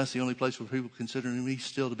circles, that's the only place where people consider me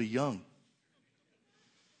still to be young.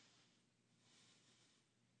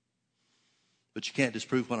 But you can't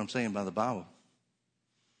disprove what I'm saying by the Bible.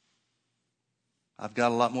 I've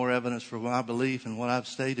got a lot more evidence for what I believe and what I've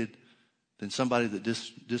stated than somebody that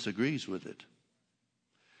disagrees with it.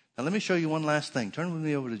 Now let me show you one last thing. Turn with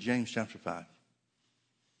me over to James chapter 5.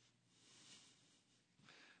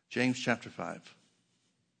 James chapter 5.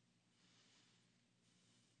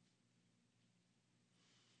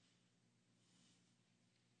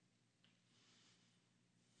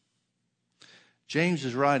 James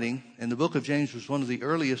is writing, and the book of James was one of the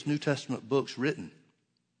earliest New Testament books written.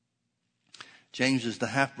 James is the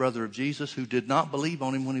half-brother of Jesus who did not believe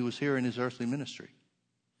on him when he was here in his earthly ministry.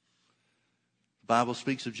 The Bible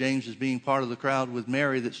speaks of James as being part of the crowd with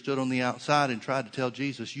Mary that stood on the outside and tried to tell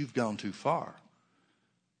Jesus, you've gone too far.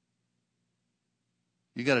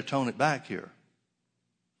 You got to tone it back here.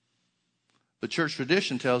 But church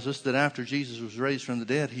tradition tells us that after Jesus was raised from the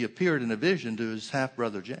dead, he appeared in a vision to his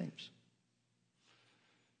half-brother James.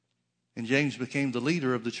 And James became the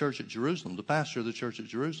leader of the church at Jerusalem, the pastor of the church at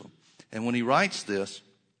Jerusalem. And when he writes this,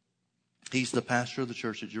 he's the pastor of the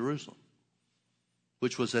church at Jerusalem,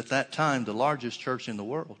 which was at that time the largest church in the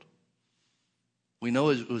world. We know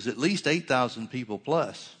it was at least 8,000 people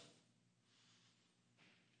plus.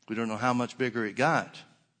 We don't know how much bigger it got.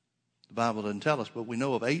 The Bible doesn't tell us, but we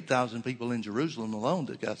know of 8,000 people in Jerusalem alone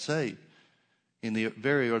that got saved in the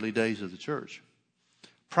very early days of the church.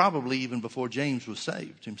 Probably even before James was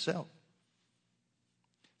saved himself.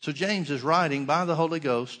 So James is writing by the Holy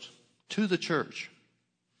Ghost to the church.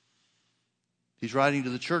 He's writing to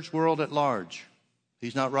the church world at large.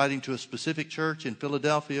 He's not writing to a specific church in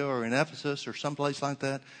Philadelphia or in Ephesus or someplace like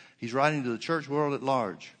that. He's writing to the church world at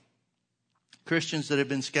large. Christians that have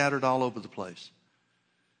been scattered all over the place.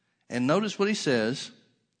 And notice what he says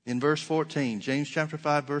in verse 14. James chapter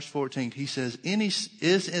 5 verse 14. He says,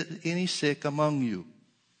 is any sick among you?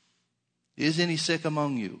 Is any sick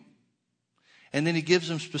among you? And then he gives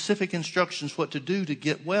them specific instructions what to do to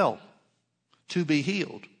get well, to be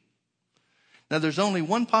healed. Now there's only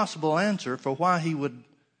one possible answer for why he would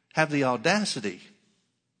have the audacity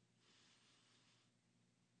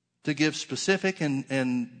to give specific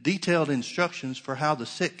and detailed instructions for how the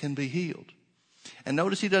sick can be healed. And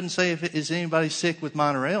notice he doesn't say if is anybody sick with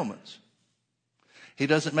minor ailments. He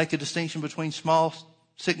doesn't make a distinction between small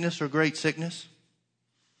sickness or great sickness.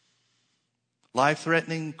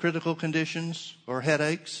 Life-threatening, critical conditions or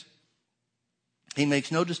headaches. He makes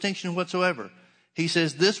no distinction whatsoever. He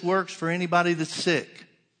says this works for anybody that's sick.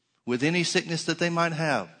 with any sickness that they might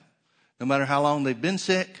have, no matter how long they've been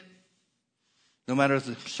sick, no matter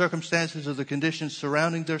the circumstances or the conditions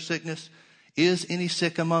surrounding their sickness. Is any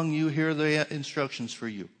sick among you? Here are the instructions for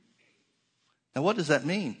you. Now, what does that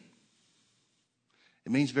mean?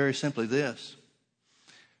 It means very simply this: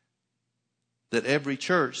 that every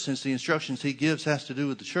church, since the instructions he gives has to do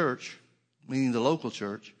with the church, meaning the local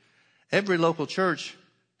church, every local church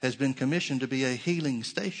has been commissioned to be a healing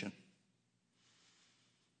station.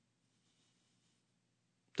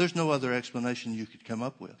 There's no other explanation you could come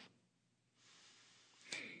up with.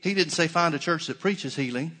 He didn't say find a church that preaches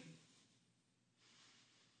healing,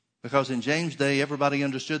 because in James' day, everybody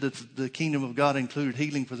understood that the kingdom of God included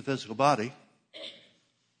healing for the physical body,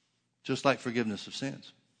 just like forgiveness of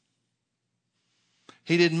sins.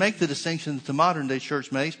 He didn't make the distinction that the modern day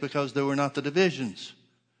church makes, because there were not the divisions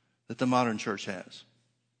that the modern church has.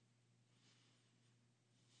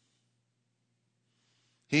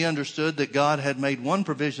 He understood that God had made one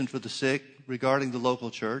provision for the sick regarding the local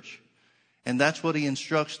church, and that's what he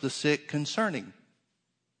instructs the sick concerning.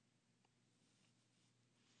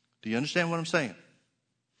 Do you understand what I'm saying?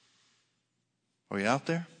 Are you out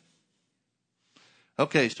there?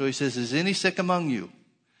 Okay, so he says, is any sick among you?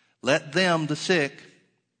 Let them, the sick,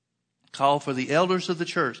 call for the elders of the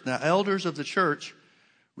church. Now, elders of the church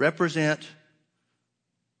represent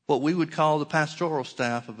what we would call the pastoral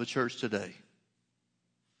staff of a church today.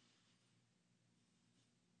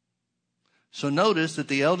 So notice that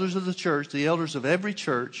the elders of the church, the elders of every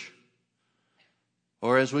church,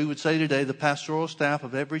 or as we would say today, the pastoral staff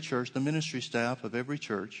of every church, the ministry staff of every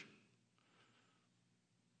church,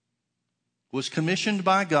 was commissioned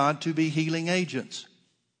by God to be healing agents.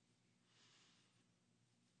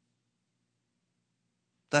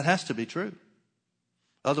 That has to be true.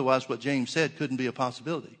 Otherwise, what James said couldn't be a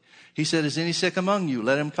possibility. He said, is any sick among you?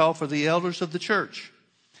 Let him call for the elders of the church,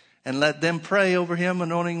 and let them pray over him,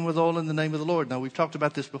 anointing him with oil in the name of the Lord. Now, we've talked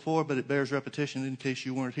about this before, but it bears repetition in case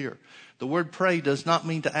you weren't here. The word pray does not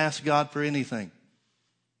mean to ask God for anything.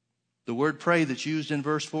 The word pray that's used in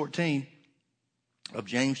verse 14 of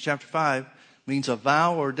James chapter 5 means a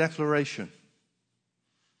vow or declaration.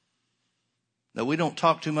 Now, we don't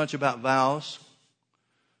talk too much about vows,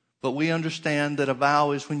 but we understand that a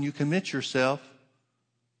vow is when you commit yourself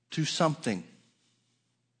to something.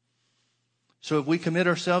 So if we commit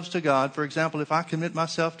ourselves to God, for example, if I commit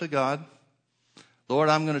myself to God, Lord,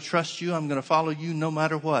 I'm going to trust you, I'm going to follow you no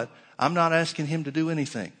matter what. I'm not asking him to do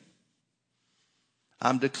anything.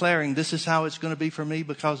 I'm declaring this is how it's going to be for me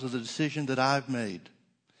because of the decision that I've made.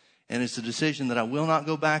 And it's a decision that I will not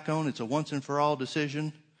go back on. It's a once and for all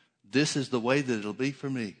decision. This is the way that it'll be for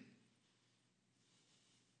me.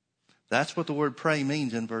 That's what the word pray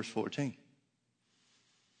means in verse 14.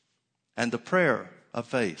 And the prayer of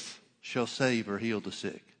faith shall save or heal the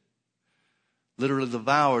sick. Literally the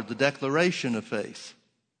vow or the declaration of faith.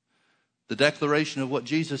 The declaration of what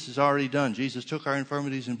Jesus has already done. Jesus took our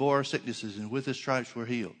infirmities and bore our sicknesses, and with his stripes we're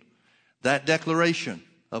healed. That declaration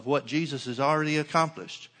of what Jesus has already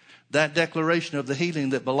accomplished. That declaration of the healing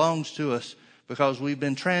that belongs to us because we've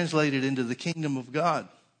been translated into the kingdom of God.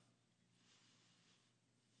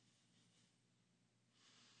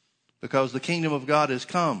 Because the kingdom of God has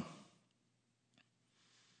come.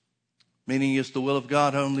 Meaning it's the will of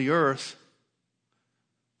God on the earth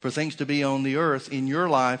for things to be on the earth in your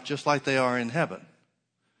life just like they are in heaven.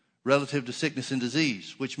 Relative to sickness and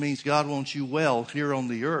disease, which means God wants you well here on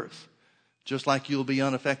the earth, just like you'll be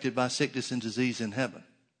unaffected by sickness and disease in heaven.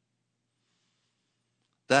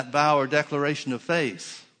 That vow or declaration of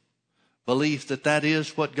faith, belief that that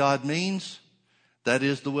is what God means, that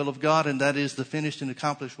is the will of God, and that is the finished and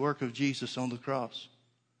accomplished work of Jesus on the cross.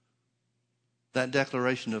 That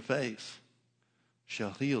declaration of faith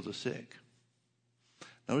shall heal the sick.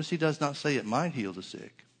 Notice he does not say it might heal the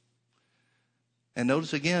sick. And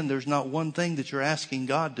notice again, there's not one thing that you're asking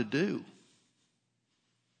God to do.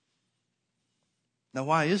 Now,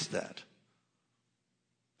 why is that?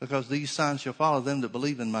 Because these signs shall follow them that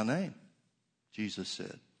believe in my name, Jesus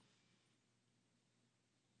said.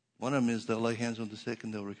 One of them is they'll lay hands on the sick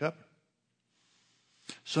and they'll recover.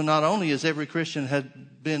 So not only is every Christian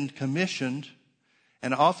had been commissioned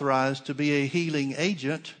and authorized to be a healing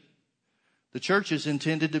agent, the church is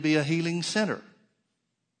intended to be a healing center.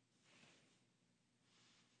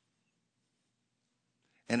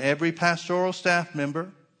 And every pastoral staff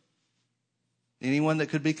member, anyone that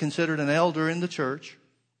could be considered an elder in the church,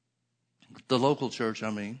 the local church I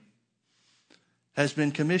mean, has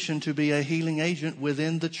been commissioned to be a healing agent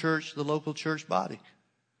within the church, the local church body.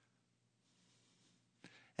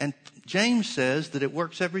 And James says that it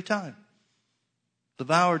works every time. The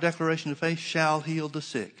vow or declaration of faith shall heal the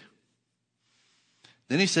sick.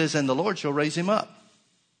 Then he says, and the Lord shall raise him up.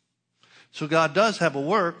 So God does have a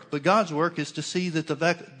work, but God's work is to see that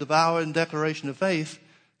the vow and declaration of faith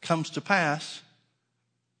comes to pass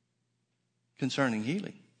concerning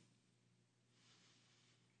healing.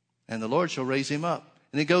 And the Lord shall raise him up.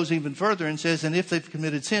 And it goes even further and says, and if they've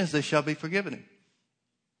committed sins, they shall be forgiven him.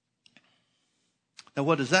 Now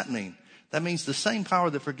what does that mean? That means the same power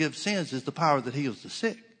that forgives sins is the power that heals the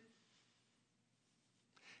sick.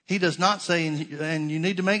 He does not say, and you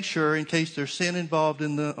need to make sure, in case there's sin involved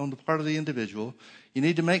on the part of the individual, you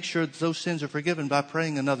need to make sure that those sins are forgiven by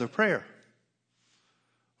praying another prayer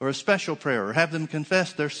or a special prayer or have them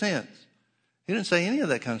confess their sins. He didn't say any of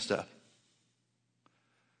that kind of stuff.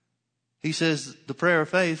 He says the prayer of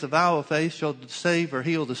faith, the vow of faith shall save or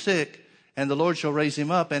heal the sick, and the Lord shall raise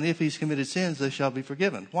him up, and if he's committed sins, they shall be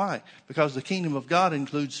forgiven. Why? Because the kingdom of God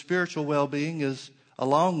includes spiritual well-being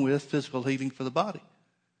along with physical healing for the body.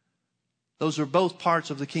 Those are both parts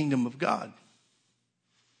of the kingdom of God.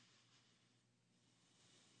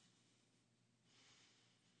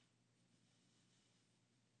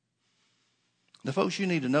 Now, folks, you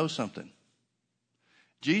need to know something.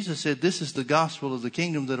 Jesus said this is the gospel of the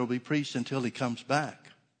kingdom that will be preached until he comes back.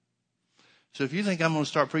 So if you think I'm going to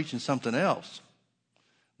start preaching something else,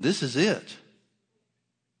 this is it.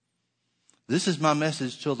 This is my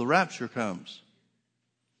message till the rapture comes.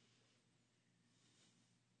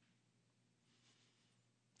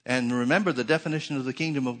 And remember, the definition of the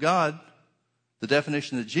kingdom of God, the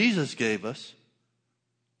definition that Jesus gave us,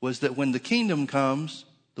 was that when the kingdom comes,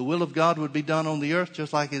 the will of God would be done on the earth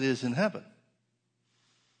just like it is in heaven.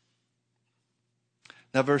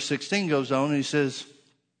 Now verse 16 goes on and he says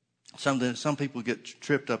something that some people get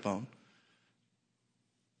tripped up on.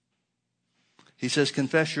 He says,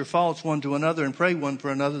 confess your faults one to another and pray one for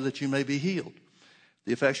another that you may be healed.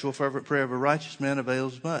 The effectual fervent prayer of a righteous man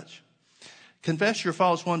avails much. Confess your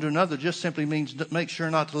faults one to another just simply means make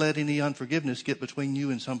sure not to let any unforgiveness get between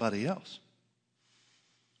you and somebody else.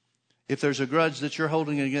 If there's a grudge that you're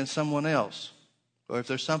holding against someone else, or if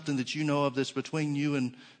there's something that you know of that's between you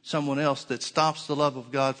and someone else that stops the love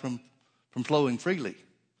of God from flowing freely,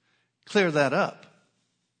 clear that up.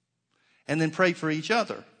 And then pray for each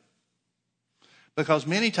other. Because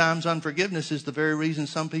many times unforgiveness is the very reason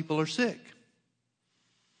some people are sick.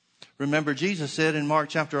 Remember, Jesus said in Mark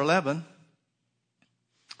chapter 11,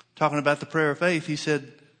 talking about the prayer of faith, he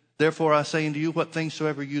said, therefore I say unto you, what things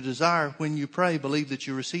soever you desire, when you pray, believe that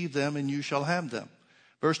you receive them and you shall have them.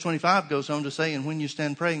 Verse 25 goes on to say, and when you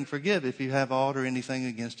stand praying, forgive if you have aught or anything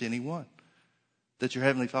against anyone, that your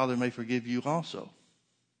heavenly Father may forgive you also.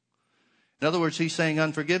 In other words, he's saying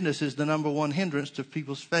unforgiveness is the number one hindrance to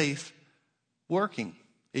people's faith working.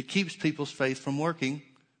 It keeps people's faith from working.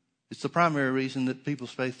 It's the primary reason that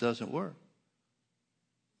people's faith doesn't work.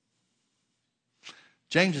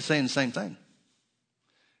 James is saying the same thing.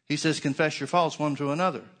 He says, confess your faults one to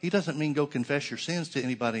another. He doesn't mean go confess your sins to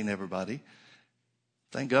anybody and everybody.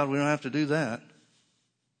 Thank God we don't have to do that.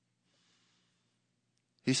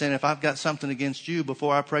 He's saying, if I've got something against you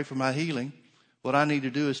before I pray for my healing, what I need to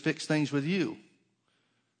do is fix things with you.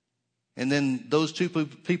 And then those two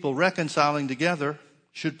people reconciling together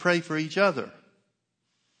should pray for each other.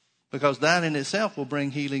 Because that in itself will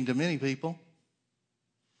bring healing to many people.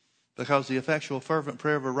 Because the effectual fervent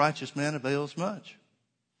prayer of a righteous man avails much.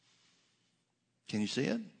 Can you see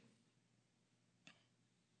it?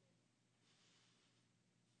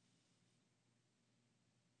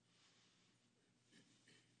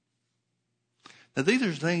 Now these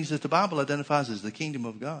are things that the Bible identifies as the kingdom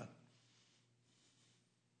of God.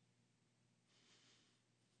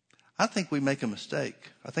 I think we make a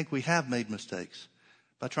mistake. I think we have made mistakes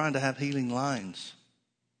by trying to have healing lines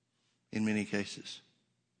in many cases.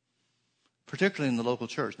 Particularly in the local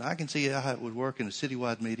church. Now, I can see how it would work in a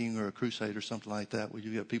citywide meeting or a crusade or something like that, where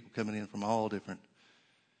you get people coming in from all different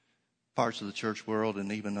parts of the church world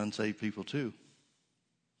and even unsaved people too.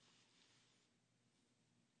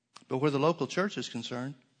 But where the local church is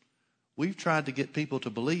concerned, we've tried to get people to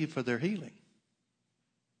believe for their healing.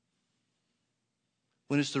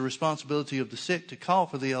 When it's the responsibility of the sick to call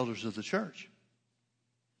for the elders of the church.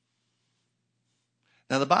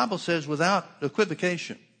 Now, the Bible says without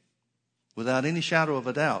equivocation, without any shadow of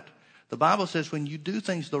a doubt, the Bible says when you do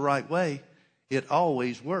things the right way, it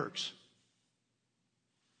always works.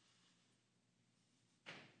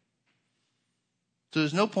 So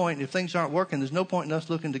there's no point, if things aren't working, there's no point in us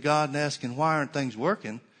looking to God and asking, why aren't things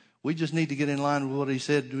working? We just need to get in line with what he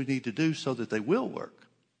said we need to do so that they will work.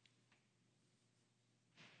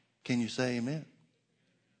 Can you say amen?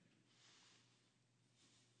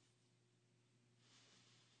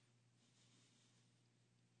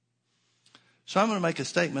 So I'm going to make a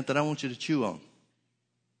statement that I want you to chew on.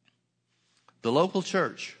 The local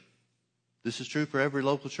church, this is true for every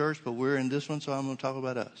local church, but we're in this one, so I'm going to talk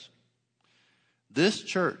about us. This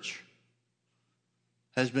church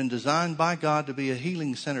has been designed by God to be a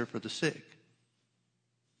healing center for the sick.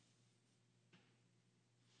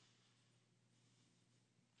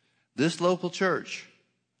 This local church,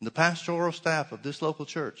 the pastoral staff of this local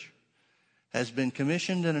church, has been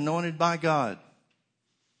commissioned and anointed by God.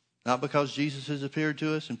 Not because Jesus has appeared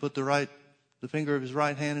to us and put the finger of his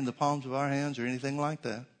right hand in the palms of our hands or anything like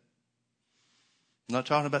that. I'm not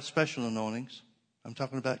talking about special anointings. I'm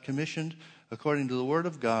talking about commissioned according to the Word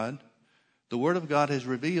of God. The Word of God has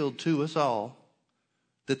revealed to us all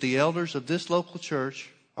that the elders of this local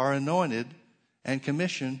church are anointed and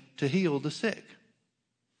commissioned to heal the sick.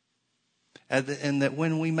 And that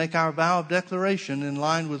when we make our vow of declaration in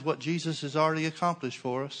line with what Jesus has already accomplished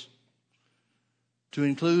for us, to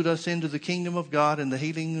include us into the kingdom of God and the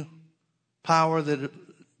healing power that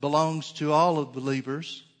belongs to all of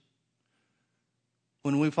believers,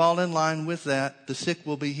 when we fall in line with that, the sick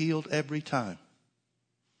will be healed every time.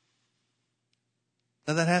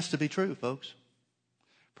 Now that has to be true, folks.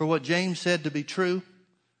 For what James said to be true,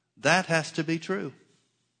 that has to be true.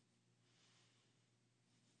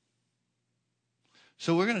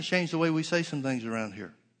 So we're going to change the way we say some things around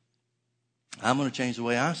here. I'm going to change the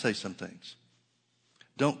way I say some things.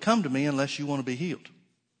 Don't come to me unless you want to be healed.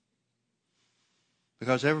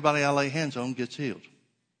 Because everybody I lay hands on gets healed.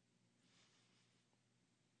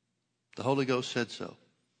 The Holy Ghost said so.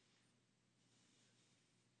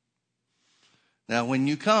 Now, when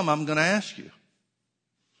you come, I'm going to ask you,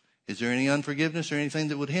 is there any unforgiveness or anything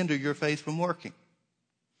that would hinder your faith from working?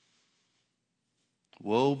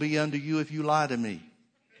 Woe be unto you if you lie to me.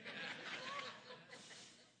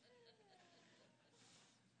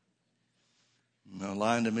 Now,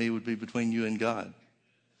 lying to me would be between you and God.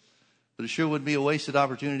 But it sure would be a wasted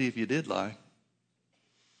opportunity if you did lie.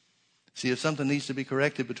 See, if something needs to be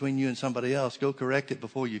corrected between you and somebody else, go correct it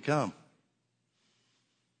before you come.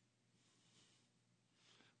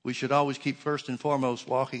 We should always keep first and foremost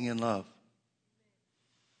walking in love.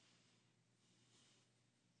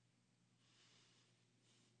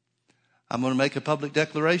 I'm going to make a public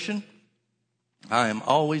declaration. I am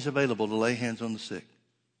always available to lay hands on the sick.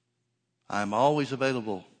 I am always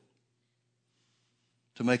available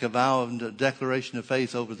to make a vow and a declaration of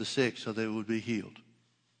faith over the sick so they would be healed.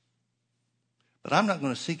 But I'm not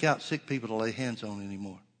going to seek out sick people to lay hands on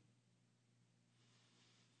anymore.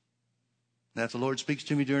 Now, if the Lord speaks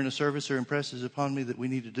to me during a service or impresses upon me that we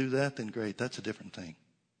need to do that, then great. That's a different thing.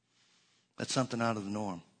 That's something out of the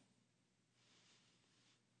norm.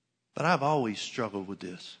 But I've always struggled with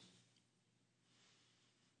this.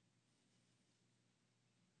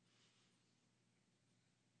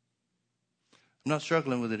 I'm not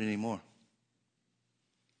struggling with it anymore.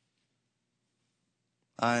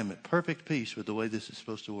 I am at perfect peace with the way this is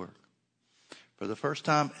supposed to work. For the first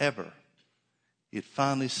time ever, it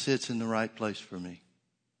finally sits in the right place for me.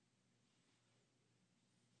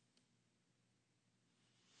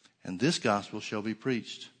 And this gospel shall be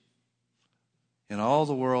preached in all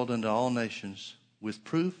the world unto all nations with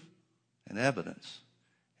proof and evidence,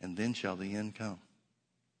 and then shall the end come.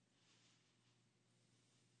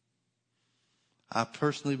 I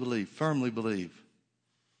personally believe, firmly believe,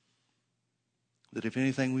 that if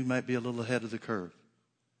anything, we might be a little ahead of the curve.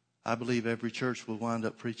 I believe every church will wind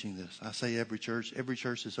up preaching this. I say every church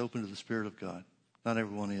is open to the Spirit of God. Not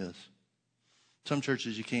everyone is. Some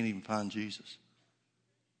churches you can't even find Jesus.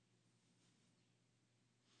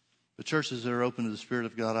 The churches that are open to the Spirit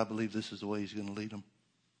of God, I believe this is the way He's going to lead them.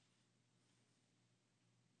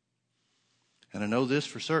 And I know this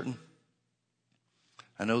for certain.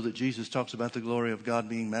 I know that Jesus talks about the glory of God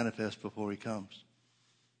being manifest before He comes.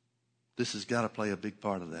 This has got to play a big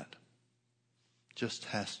part of that. Just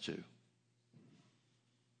has to.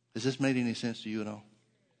 Has this made any sense to you at all?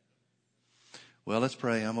 Well, let's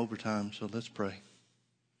pray. I'm over time, so let's pray.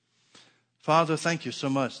 Father, thank you so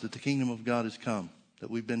much that the kingdom of God has come,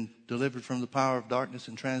 that we've been delivered from the power of darkness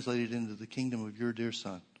and translated into the kingdom of your dear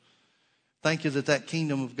Son. Thank you that that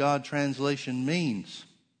kingdom of God translation means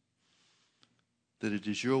that it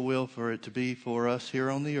is your will for it to be for us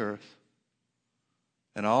here on the earth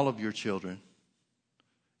and all of your children,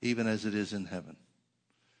 even as it is in heaven.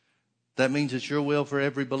 That means it's your will for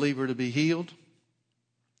every believer to be healed.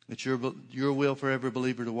 It's your will for every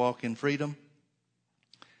believer to walk in freedom.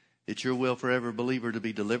 It's your will for every believer to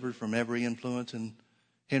be delivered from every influence and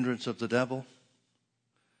hindrance of the devil.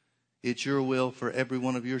 It's your will for every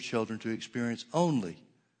one of your children to experience only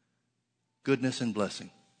goodness and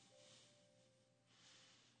blessing.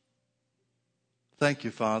 Thank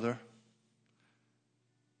you, Father,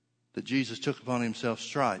 that Jesus took upon himself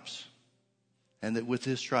stripes and that with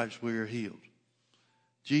his stripes we are healed.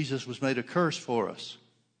 Jesus was made a curse for us.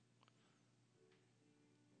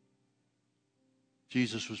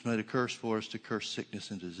 Jesus was made a curse for us to curse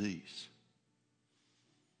sickness and disease.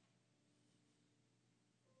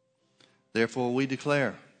 Therefore, we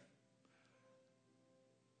declare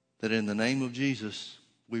that in the name of Jesus,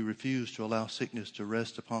 we refuse to allow sickness to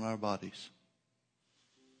rest upon our bodies.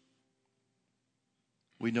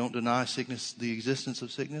 We don't deny sickness, the existence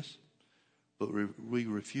of sickness, but we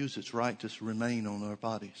refuse its right to remain on our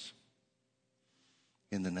bodies.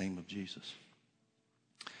 In the name of Jesus.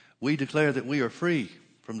 We declare that we are free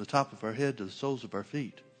from the top of our head to the soles of our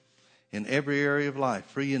feet in every area of life.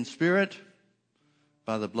 Free in spirit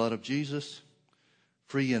by the blood of Jesus.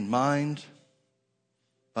 Free in mind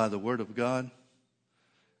by the word of God.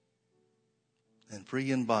 And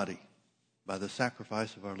free in body by the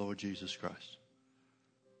sacrifice of our Lord Jesus Christ.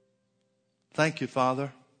 Thank you,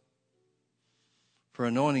 Father, for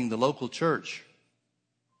anointing the local church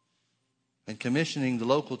and commissioning the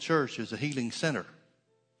local church as a healing center,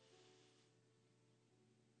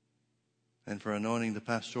 and for anointing the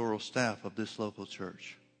pastoral staff of this local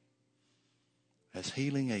church as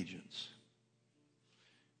healing agents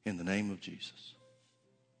in the name of Jesus.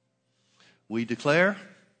 We declare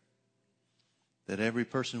that every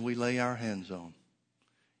person we lay our hands on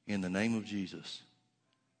in the name of Jesus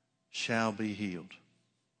shall be healed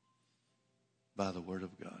by the word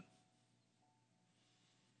of God.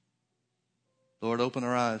 Lord, open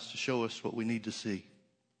our eyes to show us what we need to see.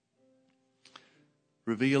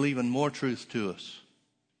 Reveal even more truth to us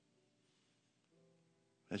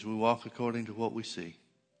as we walk according to what we see.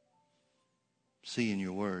 See in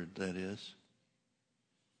your word, that is.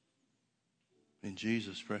 In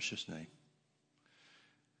Jesus' precious name.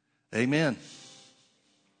 Amen.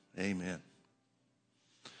 Amen.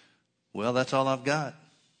 Well, that's all I've got.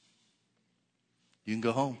 You can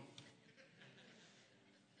go home.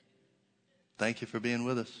 Thank you for being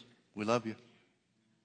with us. We love you.